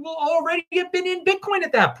savings, we will already have been in Bitcoin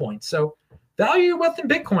at that point. So value your wealth in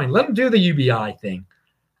Bitcoin. Let them do the UBI thing.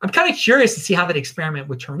 I'm kind of curious to see how that experiment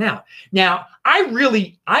would turn out. Now, I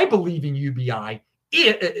believe in UBI. I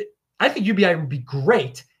think UBI would be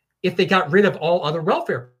great if they got rid of all other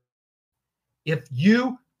welfare. If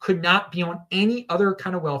you could not be on any other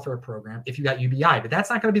kind of welfare program if you got UBI, but that's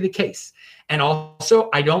not going to be the case. And also,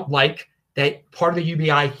 I don't like that part of the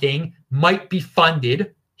UBI thing might be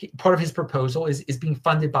funded. Part of his proposal is being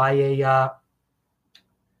funded by a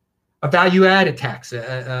value-added tax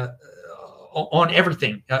on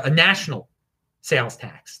everything, a national sales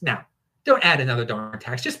tax. Now, don't add another darn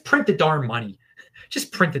tax. Just print the darn money.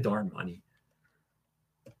 Just print the darn money.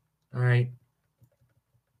 All right.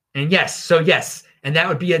 And yes, and that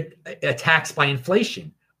would be a tax by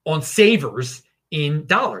inflation on savers in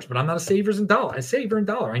dollars. But I'm not a saver in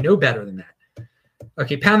dollar. I know better than that.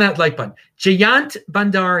 Okay, pound that like button. Jayant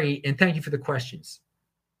Bandari, and thank you for the questions.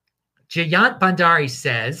 Jayant Bandari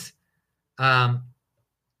says,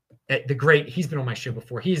 he's been on my show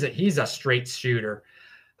before. He's a straight shooter.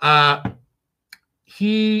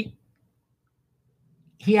 He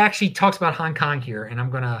actually talks about Hong Kong here, and I'm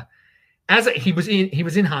gonna, he was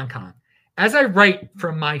in Hong Kong. As I write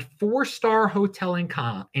from my 4-star hotel in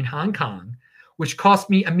Hong Kong, which cost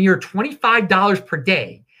me a mere $25 per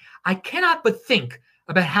day, I cannot but think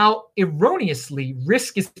about how erroneously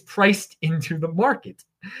risk is priced into the market.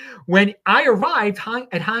 When I arrived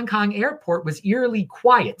at Hong Kong airport was eerily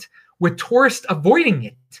quiet, with tourists avoiding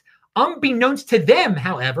it. Unbeknownst to them,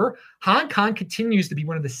 however, Hong Kong continues to be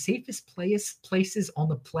one of the safest places on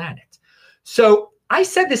the planet. So I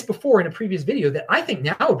said this before in a previous video that I think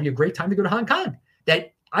now would be a great time to go to Hong Kong.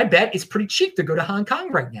 That I bet it's pretty cheap to go to Hong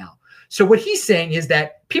Kong right now. So what he's saying is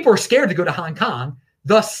that people are scared to go to Hong Kong.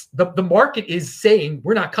 Thus, the market is saying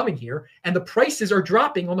we're not coming here, and the prices are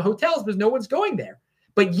dropping on the hotels because no one's going there.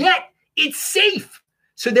 But yet it's safe.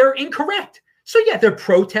 So they're incorrect. So yeah, there are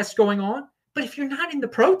protests going on. But if you're not in the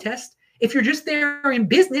protest, if you're just there in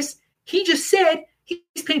business, he just said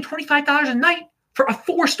he's paying $25 a night for a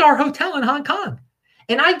 4-star hotel in Hong Kong.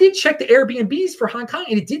 And I did check the Airbnbs for Hong Kong,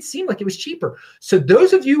 and it did seem like it was cheaper. So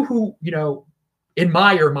those of you who,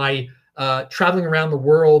 admire my traveling around the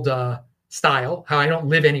world style, how I don't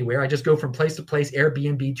live anywhere, I just go from place to place,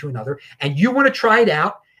 Airbnb to another, and you want to try it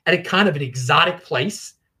out at a kind of an exotic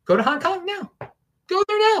place, go to Hong Kong now. Go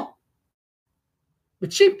there now.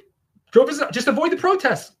 It's cheap. Go visit. Just avoid the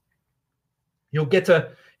protests. You'll get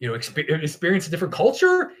to experience a different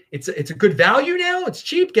culture. It's a good value now. It's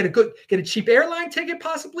cheap. Get a cheap airline ticket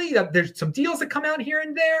possibly. There's some deals that come out here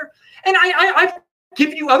and there. And I've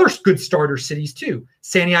give you other good starter cities too.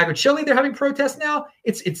 Santiago, Chile, they're having protests now.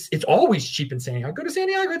 It's always cheap in Santiago. Go to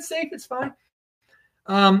Santiago, it's safe, it's fine.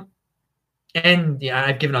 And yeah,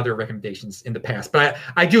 I've given other recommendations in the past, but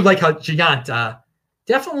I do like how Giant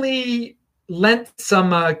definitely lent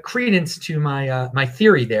some credence to my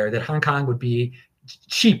theory there that Hong Kong would be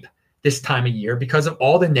cheap this time of year because of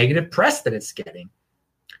all the negative press that it's getting.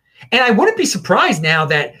 And I wouldn't be surprised now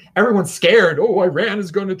that everyone's scared. Oh, Iran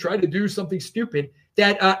is going to try to do something stupid.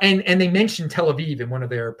 That and they mentioned Tel Aviv in one of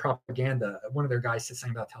their propaganda. One of their guys said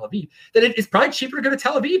something about Tel Aviv. That it's probably cheaper to go to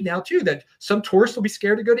Tel Aviv now too. That some tourists will be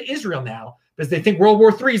scared to go to Israel now because they think World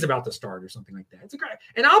War III is about to start or something like that. It's great.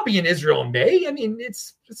 And I'll be in Israel in May. I mean,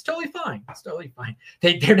 it's totally fine. It's totally fine.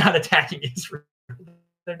 They're not attacking Israel.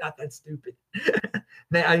 They're not that stupid.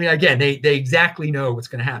 I mean, again, they exactly know what's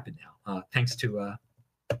going to happen now. Thanks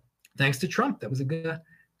to Trump. That was a good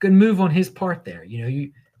move on his part there. You know,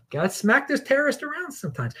 you got to smack those terrorists around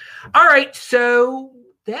sometimes. All right, so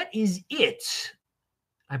that is it,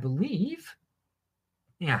 I believe.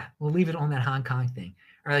 Yeah, we'll leave it on that Hong Kong thing.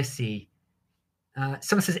 All right, let's see.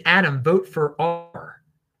 Someone says, Adam, vote for R.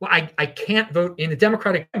 Well, I can't vote in the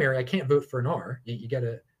Democratic primary. I can't vote for an R. You got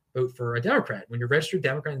to vote for a Democrat. When you're registered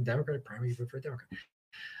Democrat in the Democratic primary, you vote for a Democrat.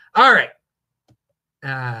 All right.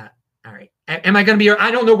 All right. Am I going to be?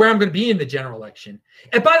 I don't know where I'm going to be in the general election.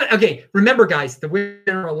 And by the way, okay, remember, guys, the way the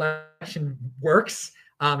general election works,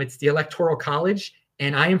 it's the Electoral College,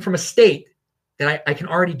 and I am from a state that I can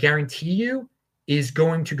already guarantee you is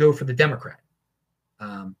going to go for the Democrat.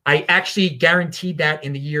 I actually guaranteed that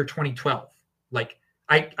in the year 2012. Like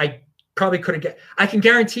I probably could have. I can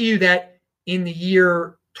guarantee you that in the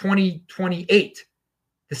year 2028,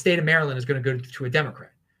 the state of Maryland is going to go to a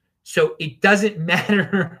Democrat. So it doesn't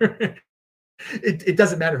matter. It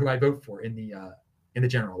doesn't matter who I vote for in the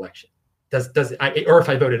general election. Or if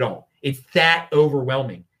I vote at all. It's that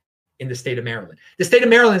overwhelming in the state of Maryland. The state of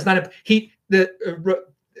Maryland is not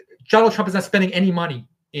Donald Trump is not spending any money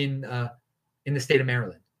in the state of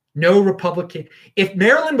Maryland. No Republican. If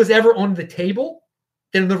Maryland was ever on the table,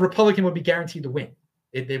 then the Republican would be guaranteed to win.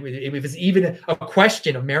 If it was even a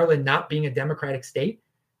question of Maryland not being a Democratic state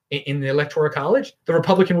in the Electoral College, the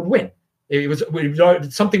Republican would win.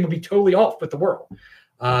 Something would be totally off with the world.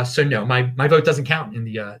 So no, my vote doesn't count in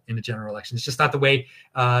the general election. It's just not the way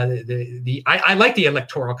I like the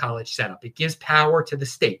Electoral College setup. It gives power to the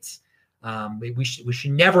states. We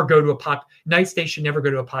should never go to United States should never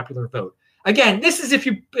go to a popular vote. Again, this is if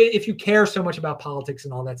you care so much about politics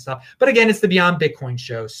and all that stuff. But again, it's the Beyond Bitcoin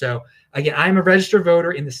show. So again, I'm a registered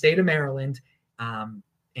voter in the state of Maryland, and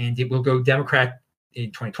it will go Democrat in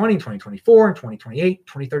 2020, 2024, and 2028,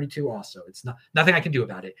 2032 also. It's nothing I can do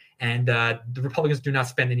about it. And the Republicans do not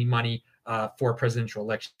spend any money for a presidential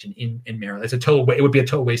election in Maryland. It would be a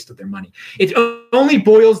total waste of their money. It only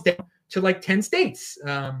boils down to like 10 states.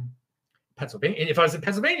 Pennsylvania. If I was in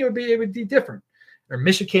Pennsylvania, it would be different. Or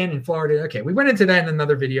Michigan and Florida. Okay, we went into that in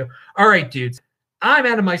another video. All right, dudes. I'm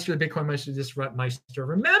Adam Meister, the Bitcoin Meister, Disrupt Meister.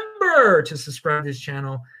 Remember to subscribe to this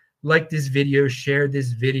channel, like this video, share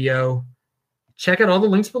this video. Check out all the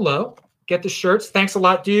links below. Get the shirts. Thanks a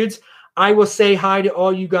lot, dudes. I will say hi to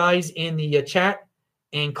all you guys in the chat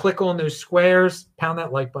and click on those squares. Pound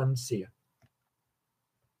that like button. See ya.